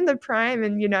kind of in the prime,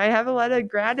 and, I have a lot of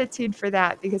gratitude for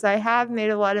that, because I have made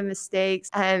a lot of mistakes,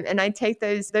 and I take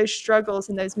those struggles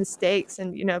and those mistakes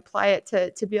and, apply it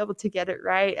to be able to get it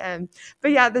right.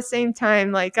 But yeah, at the same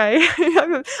time, like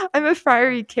I'm a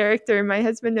fiery character. My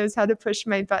husband knows how to push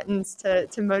my buttons to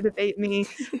motivate me,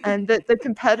 and the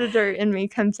competitor in me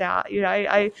comes out.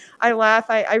 I laugh.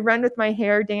 I run with my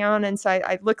hair down, and so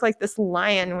I look like this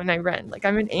lion when I run. Like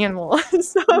I'm an animal.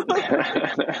 So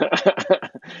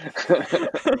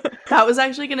That was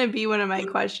actually going to be one of my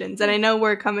questions. And I know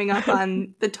we're coming up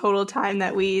on the total time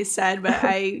that we said, but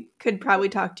I could probably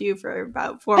talk to you for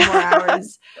about 4 more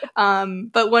hours.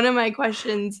 But one of my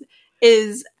questions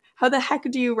is, how the heck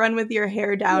do you run with your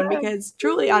hair down? Because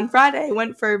truly on Friday, I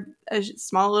went for a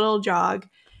small little jog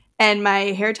and my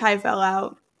hair tie fell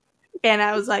out. And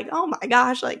I was like, oh my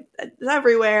gosh, like it's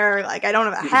everywhere. Like I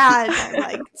don't have a hat. I'm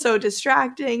like so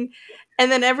distracting.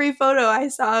 And then every photo I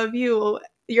saw of you,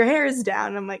 your hair is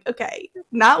down. I'm like, okay,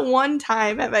 not one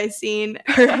time have I seen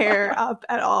her hair up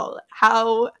at all.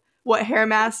 What hair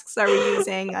masks are we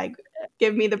using? Like,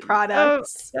 give me the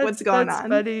products. What's going on?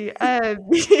 Funny.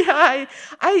 Yeah,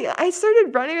 I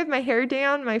started running with my hair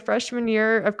down my freshman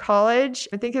year of college.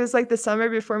 I think it was like the summer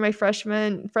before my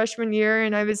freshman year,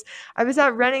 and I was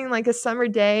out running like a summer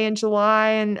day in July,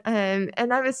 and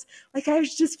I was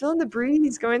just feeling the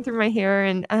breeze going through my hair,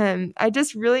 and I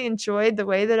just really enjoyed the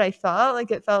way that I felt.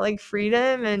 Like it felt like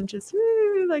freedom and just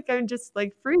like I'm just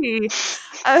like free.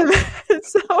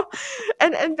 So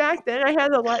and back then I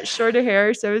had a lot shorter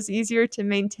hair, so it was easier to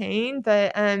maintain.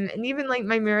 But and even like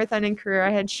my marathoning career,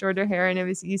 I had shorter hair and it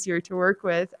was easier to work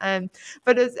with.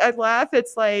 But as I laugh,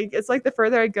 it's like the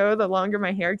further I go, the longer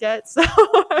my hair gets. So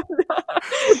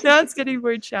now it's getting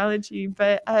more challenging.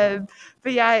 But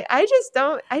yeah, I just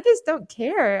don't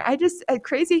care.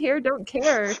 Crazy hair don't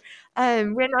care.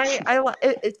 When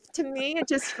to me, it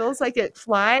just feels like it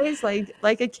flies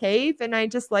like a cape, and I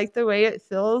just like the way it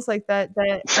feels like that.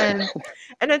 And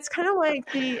it's kind of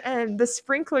like the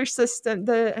sprinkler system.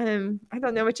 I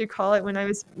don't know what you call it when I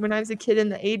was a kid in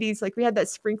the 80s. Like we had that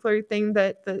sprinkler thing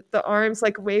that the arms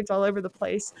like waved all over the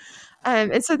place.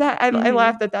 And so that I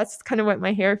laugh that's kind of what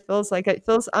my hair feels like. It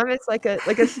feels almost like a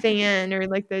fan or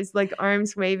like those like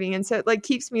arms waving, and so it like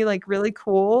keeps me like really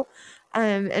cool.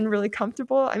 And really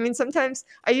comfortable. I mean, sometimes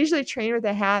I usually train with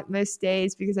a hat most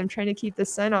days because I'm trying to keep the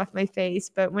sun off my face.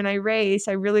 But when I race,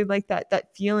 I really like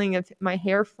that feeling of my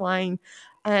hair flying.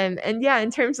 And yeah,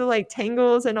 in terms of like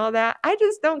tangles and all that, I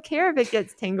just don't care if it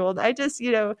gets tangled. I just,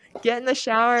 get in the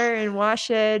shower and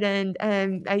wash it. And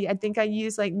I think I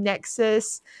use like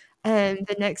Nexus. And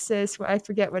the Nexus, I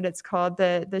forget what it's called,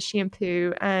 the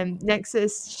shampoo,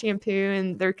 Nexus shampoo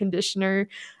and their conditioner.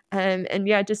 And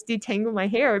yeah, just detangle my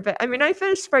hair. But I mean, I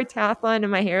finished Spartathlon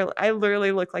and my hair, I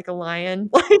literally look like a lion.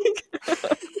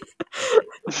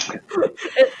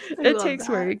 It takes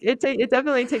work. It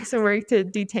definitely takes some work to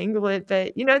detangle it.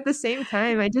 But at the same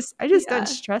time, I just don't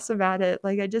stress about it.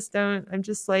 Like I just don't. I'm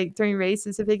just like during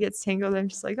races, if it gets tangled, I'm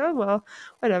just like, oh well,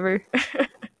 whatever.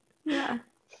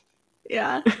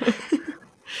 Yeah.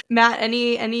 Matt,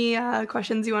 any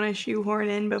questions you want to shoehorn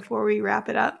in before we wrap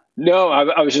it up? No,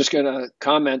 I was just going to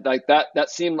comment like that. That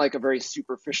seemed like a very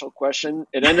superficial question.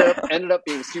 It ended up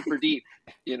being super deep.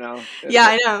 Yeah,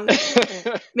 I know.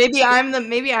 Maybe I'm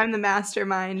the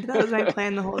mastermind. That was my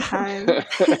plan the whole time.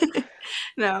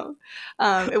 No,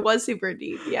 it was super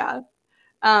deep. Yeah.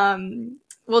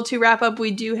 Well, to wrap up,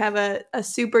 we do have a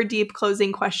super deep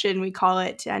closing question. We call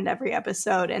it to end every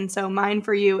episode, and so mine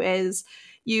for you is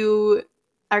you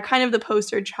are kind of the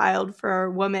poster child for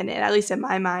a woman, at least in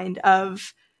my mind,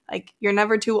 of like, you're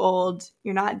never too old.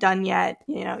 You're not done yet.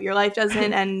 Your life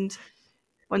doesn't end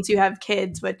once you have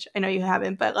kids, which I know you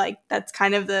haven't, but like, that's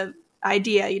kind of the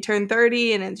idea. You turn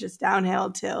 30 and it's just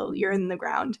downhill till you're in the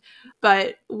ground.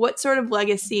 But what sort of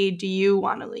legacy do you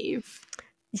want to leave?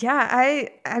 Yeah,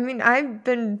 I mean, I've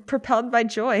been propelled by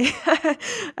joy.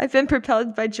 I've been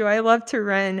propelled by joy. I love to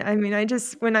run. I mean,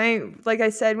 like I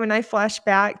said, when I flash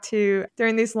back to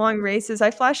during these long races,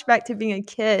 I flash back to being a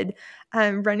kid,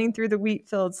 running through the wheat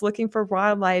fields, looking for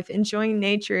wildlife, enjoying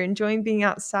nature, enjoying being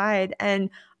outside. And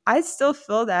I still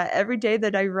feel that every day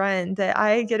that I run, that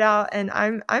I get out and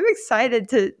I'm excited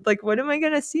to like, what am I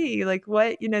going to see? Like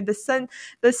what,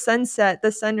 the sunset,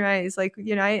 the sunrise, like,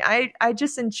 I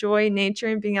just enjoy nature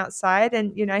and being outside.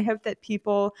 And, I hope that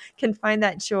people can find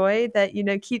that joy that,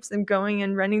 keeps them going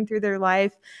and running through their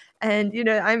life. And,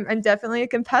 I'm definitely a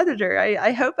competitor.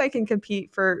 I hope I can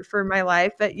compete for my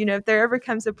life. But, if there ever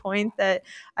comes a point that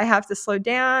I have to slow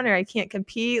down or I can't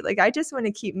compete, like, I just want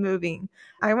to keep moving.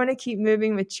 I want to keep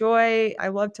moving with joy. I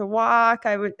love to walk.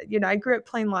 I grew up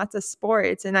playing lots of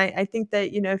sports. And I think that,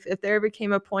 if there ever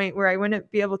came a point where I wouldn't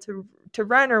be able to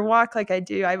run or walk like I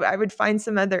do, I would find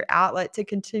some other outlet to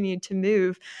continue to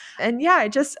move. And yeah, I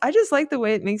just like the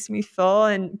way it makes me feel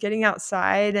and getting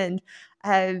outside. And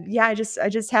I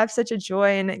just have such a joy,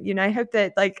 and I hope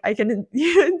that like I can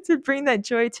to bring that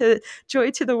joy to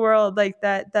the world, like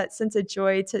that sense of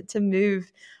joy to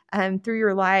move through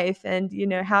your life, and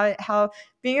how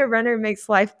being a runner makes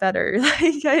life better.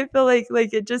 Like I feel like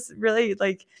it just really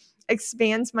like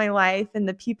expands my life and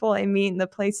the people I meet and the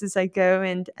places I go.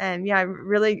 And yeah, I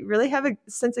really, really have a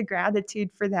sense of gratitude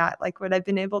for that, like what I've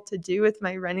been able to do with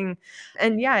my running.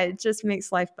 And yeah, it just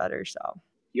makes life better. So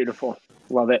beautiful.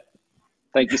 Love it.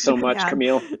 Thank you so much, yeah.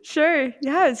 Camille. Sure.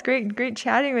 Yeah, it's great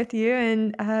chatting with you.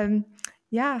 And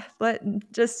yeah,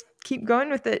 just keep going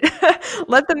with it.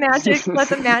 let the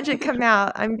magic come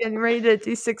out. I'm getting ready to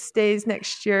do 6 days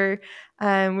next year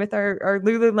with our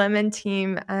Lululemon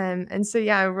team. And so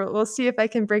yeah, we'll see if I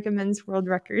can break a men's world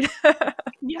record.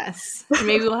 Yes.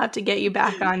 Maybe we'll have to get you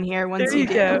back on here once there you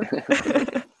do. Go.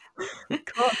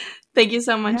 Cool. Thank you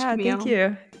so much, yeah, Camille. Thank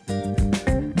you.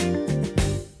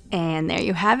 And there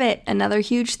you have it. Another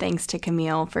huge thanks to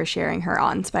Camille for sharing her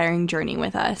awe-inspiring journey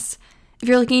with us. If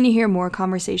you're looking to hear more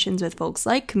conversations with folks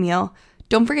like Camille,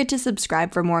 don't forget to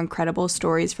subscribe for more incredible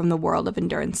stories from the world of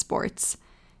endurance sports.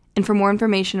 And for more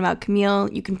information about Camille,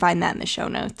 you can find that in the show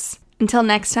notes. Until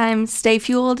next time, stay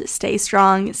fueled, stay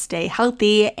strong, stay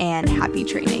healthy, and happy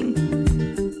training.